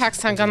 There's no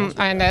tax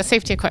on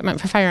safety equipment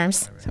for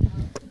firearms. So.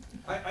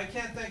 I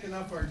can't thank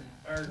enough our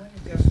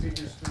guest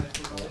speakers tonight.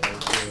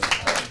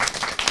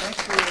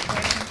 Thanks for your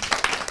attention.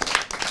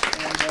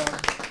 And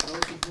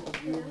those of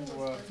you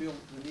who feel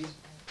the need.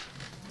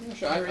 Yeah,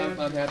 sure.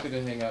 I'm happy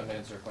to hang out and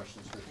answer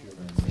questions for a few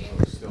minutes.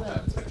 We still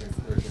have 30 minutes.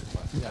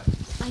 Yeah.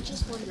 I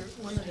just wonder,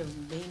 one of the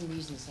main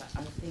reasons I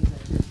think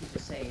that people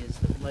say is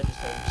the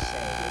legislators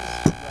say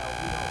is,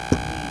 well,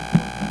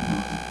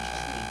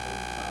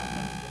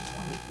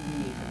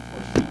 we need to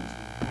enforce the ones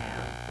we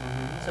have.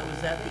 So is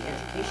that the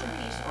education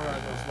piece, or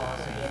are those laws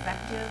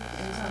effective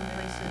in some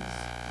places?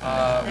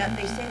 That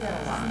they say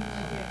that a lot.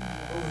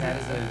 That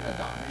is a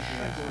dodge.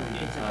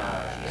 It's a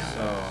dodge, yeah.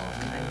 So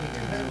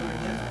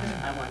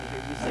I want to hear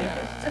you say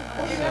that.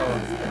 So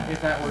if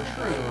that were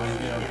true,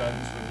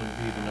 guns would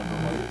be the number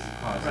one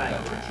cause Right.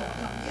 of death.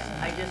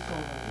 Yeah, I just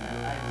don't,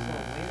 I'm so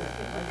aware of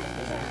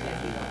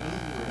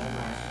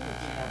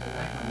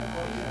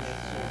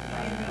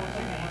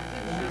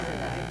it.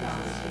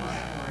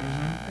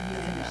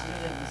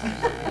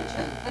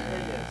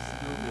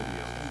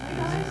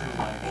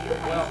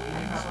 Well,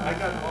 I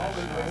got all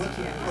the, I went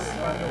to the court,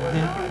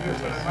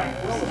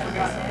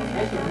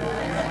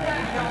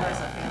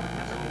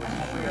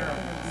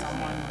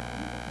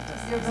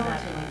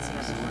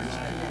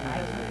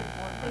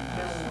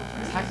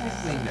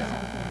 Technically, no.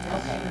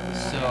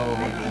 So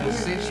the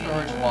safe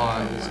storage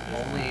law is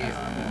only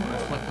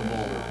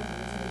applicable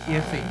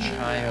if a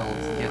child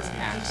gets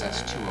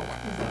access to a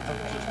weapon.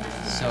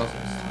 So,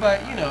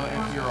 but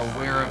if you're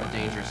aware of a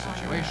dangerous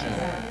situation,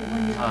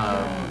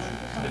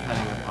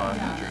 depending upon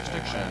the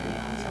jurisdiction,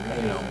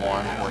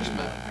 law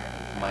enforcement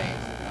might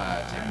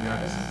take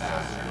notice of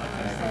that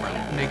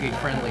and make a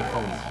friendly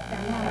phone call.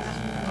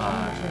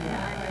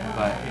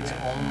 But it's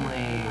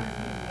only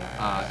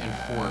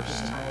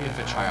enforced if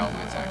a child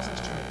gets access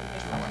to a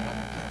weapon.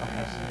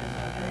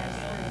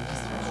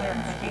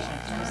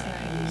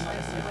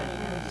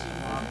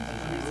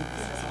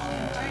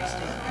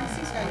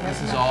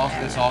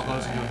 This all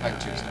goes into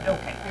effect Tuesday.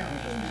 Okay.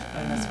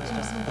 And this was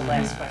just the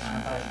last question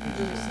about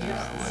the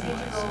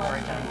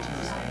storage on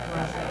Tuesday.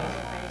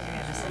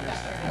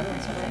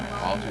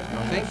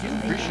 Thank you.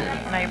 Appreciate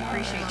it. And I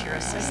appreciate your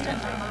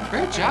assistant.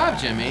 Great job,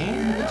 Jimmy.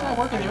 Good job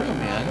working the room,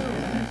 man.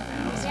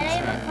 Can I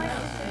have a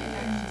question?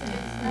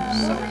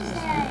 What was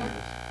that?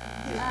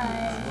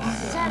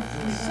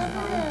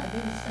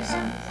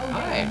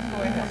 Hi.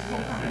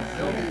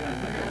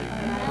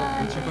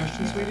 What's your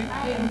question, sweetie? Can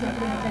you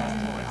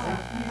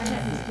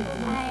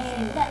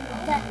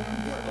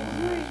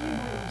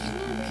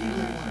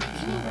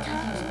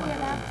talk to me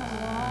about the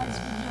laws?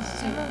 Because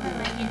some of them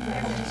I didn't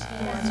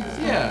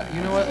understand. Yeah, you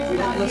know what?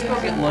 Let's go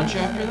get lunch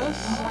after this,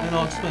 and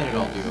I'll explain it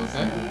all to you,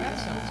 okay? That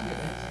sounds good.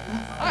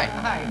 Hi.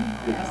 Hi.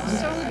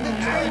 So the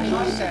training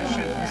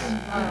sessions,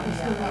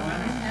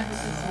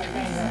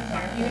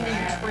 you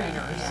need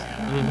trainers.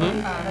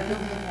 Mm-hmm.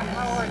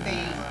 How are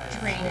they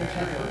trained to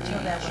teach?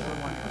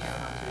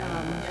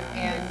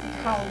 And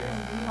how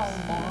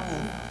long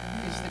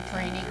is the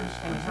training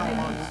and how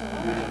long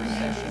would a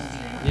session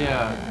be?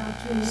 Yeah.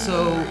 So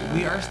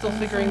we are still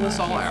figuring this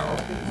all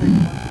out.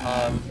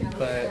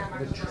 But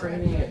the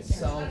training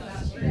itself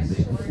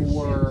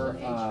for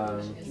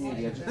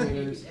community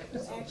educators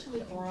is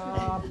actually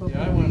probably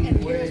and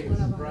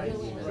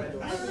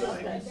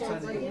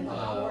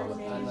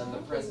then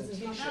the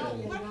presentation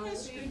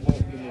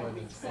won't be more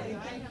than 20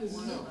 minutes.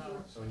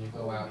 So when you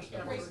go out to the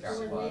Boy Scout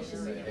club and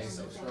say, hey,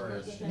 so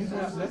storage,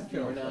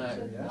 we're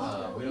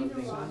not, we don't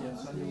think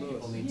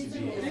people need to be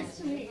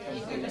complete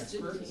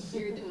experts,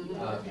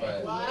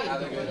 but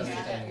have a good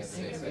understanding of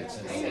the basics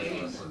and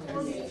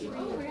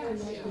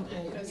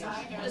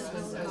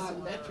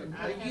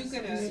Are you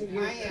gonna,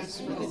 I asked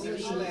for the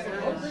newsletter.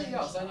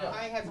 I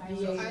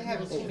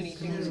have too many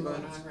things going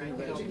on right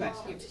now,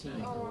 but if,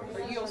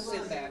 or you'll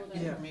send that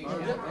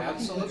information.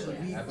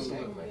 Absolutely.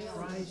 Absolutely.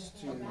 Tries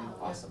to.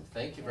 Awesome.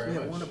 Thank you very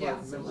much. One of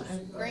our members.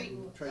 Great.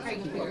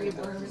 Tries to look at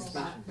the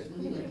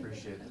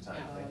Appreciate the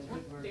time.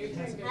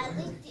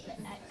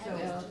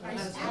 I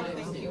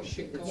think you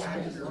should go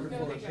after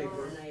wonderful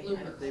paper.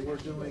 They were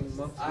doing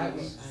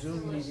monthly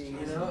Zoom meetings.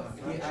 You know,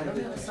 I don't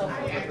even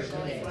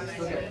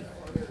self-represent.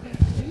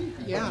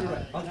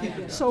 Yeah.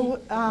 So,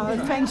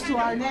 thanks to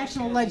our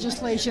national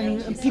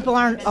legislation, people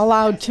aren't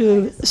allowed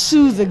to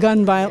sue the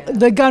gun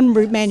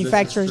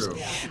manufacturers.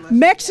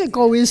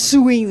 Mexico is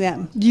suing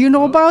them. Do you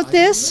know about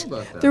this?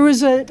 There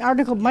was an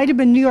article, might have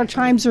been New York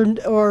Times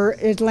or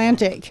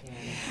Atlantic.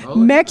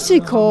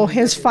 Mexico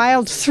has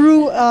filed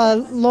through a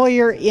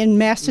lawyer in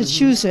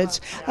Massachusetts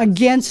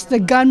against the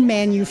gun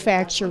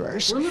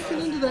manufacturers. We're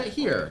looking into that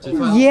here.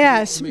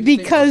 Yes,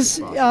 because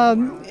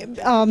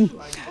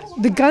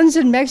the guns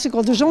in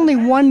Mexico, there's only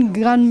one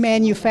gun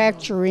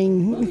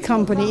manufacturing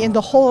company in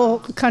the whole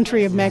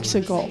country of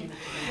Mexico.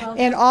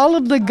 And all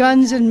of the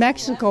guns in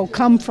Mexico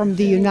come from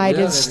the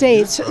United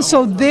States.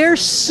 So they're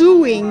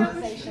suing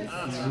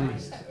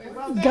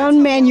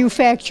gun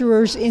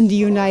manufacturers in the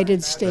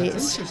United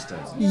States.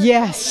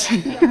 Yes.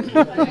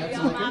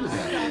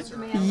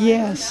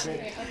 Yes.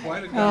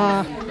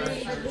 Oh,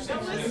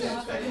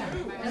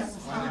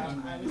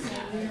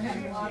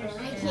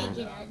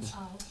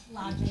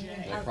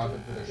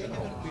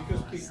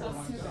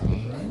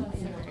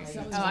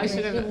 I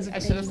should have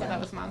said that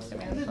was Monster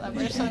Man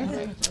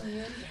collaboration.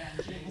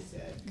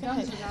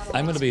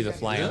 I'm going to be the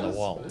fly on the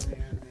wall.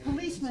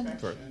 Policeman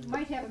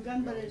might have a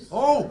gun, but it's...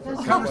 Oh,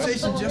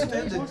 conversation just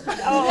ended.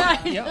 Oh,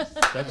 yeah,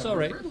 that's all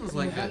right.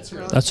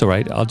 That's all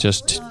right. I'll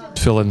just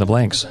fill in the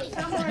blanks.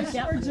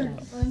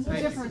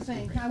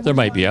 There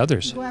might be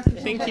others.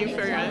 Thank you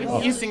for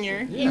using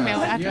your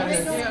email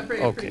address.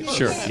 Okay,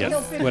 sure.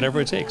 Yeah,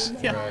 whatever it takes.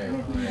 Yeah.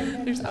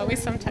 There's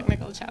always some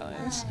technical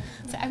challenge.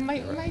 So my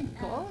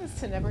goal is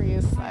to never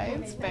use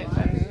slides, but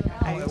when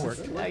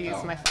I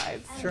use my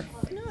slides. Sure.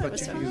 No, it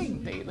was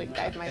fun. They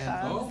guide my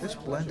thoughts. This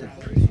blended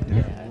pretty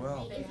darn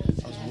well.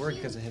 I was worried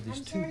because I had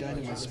these two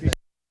dynamite speakers.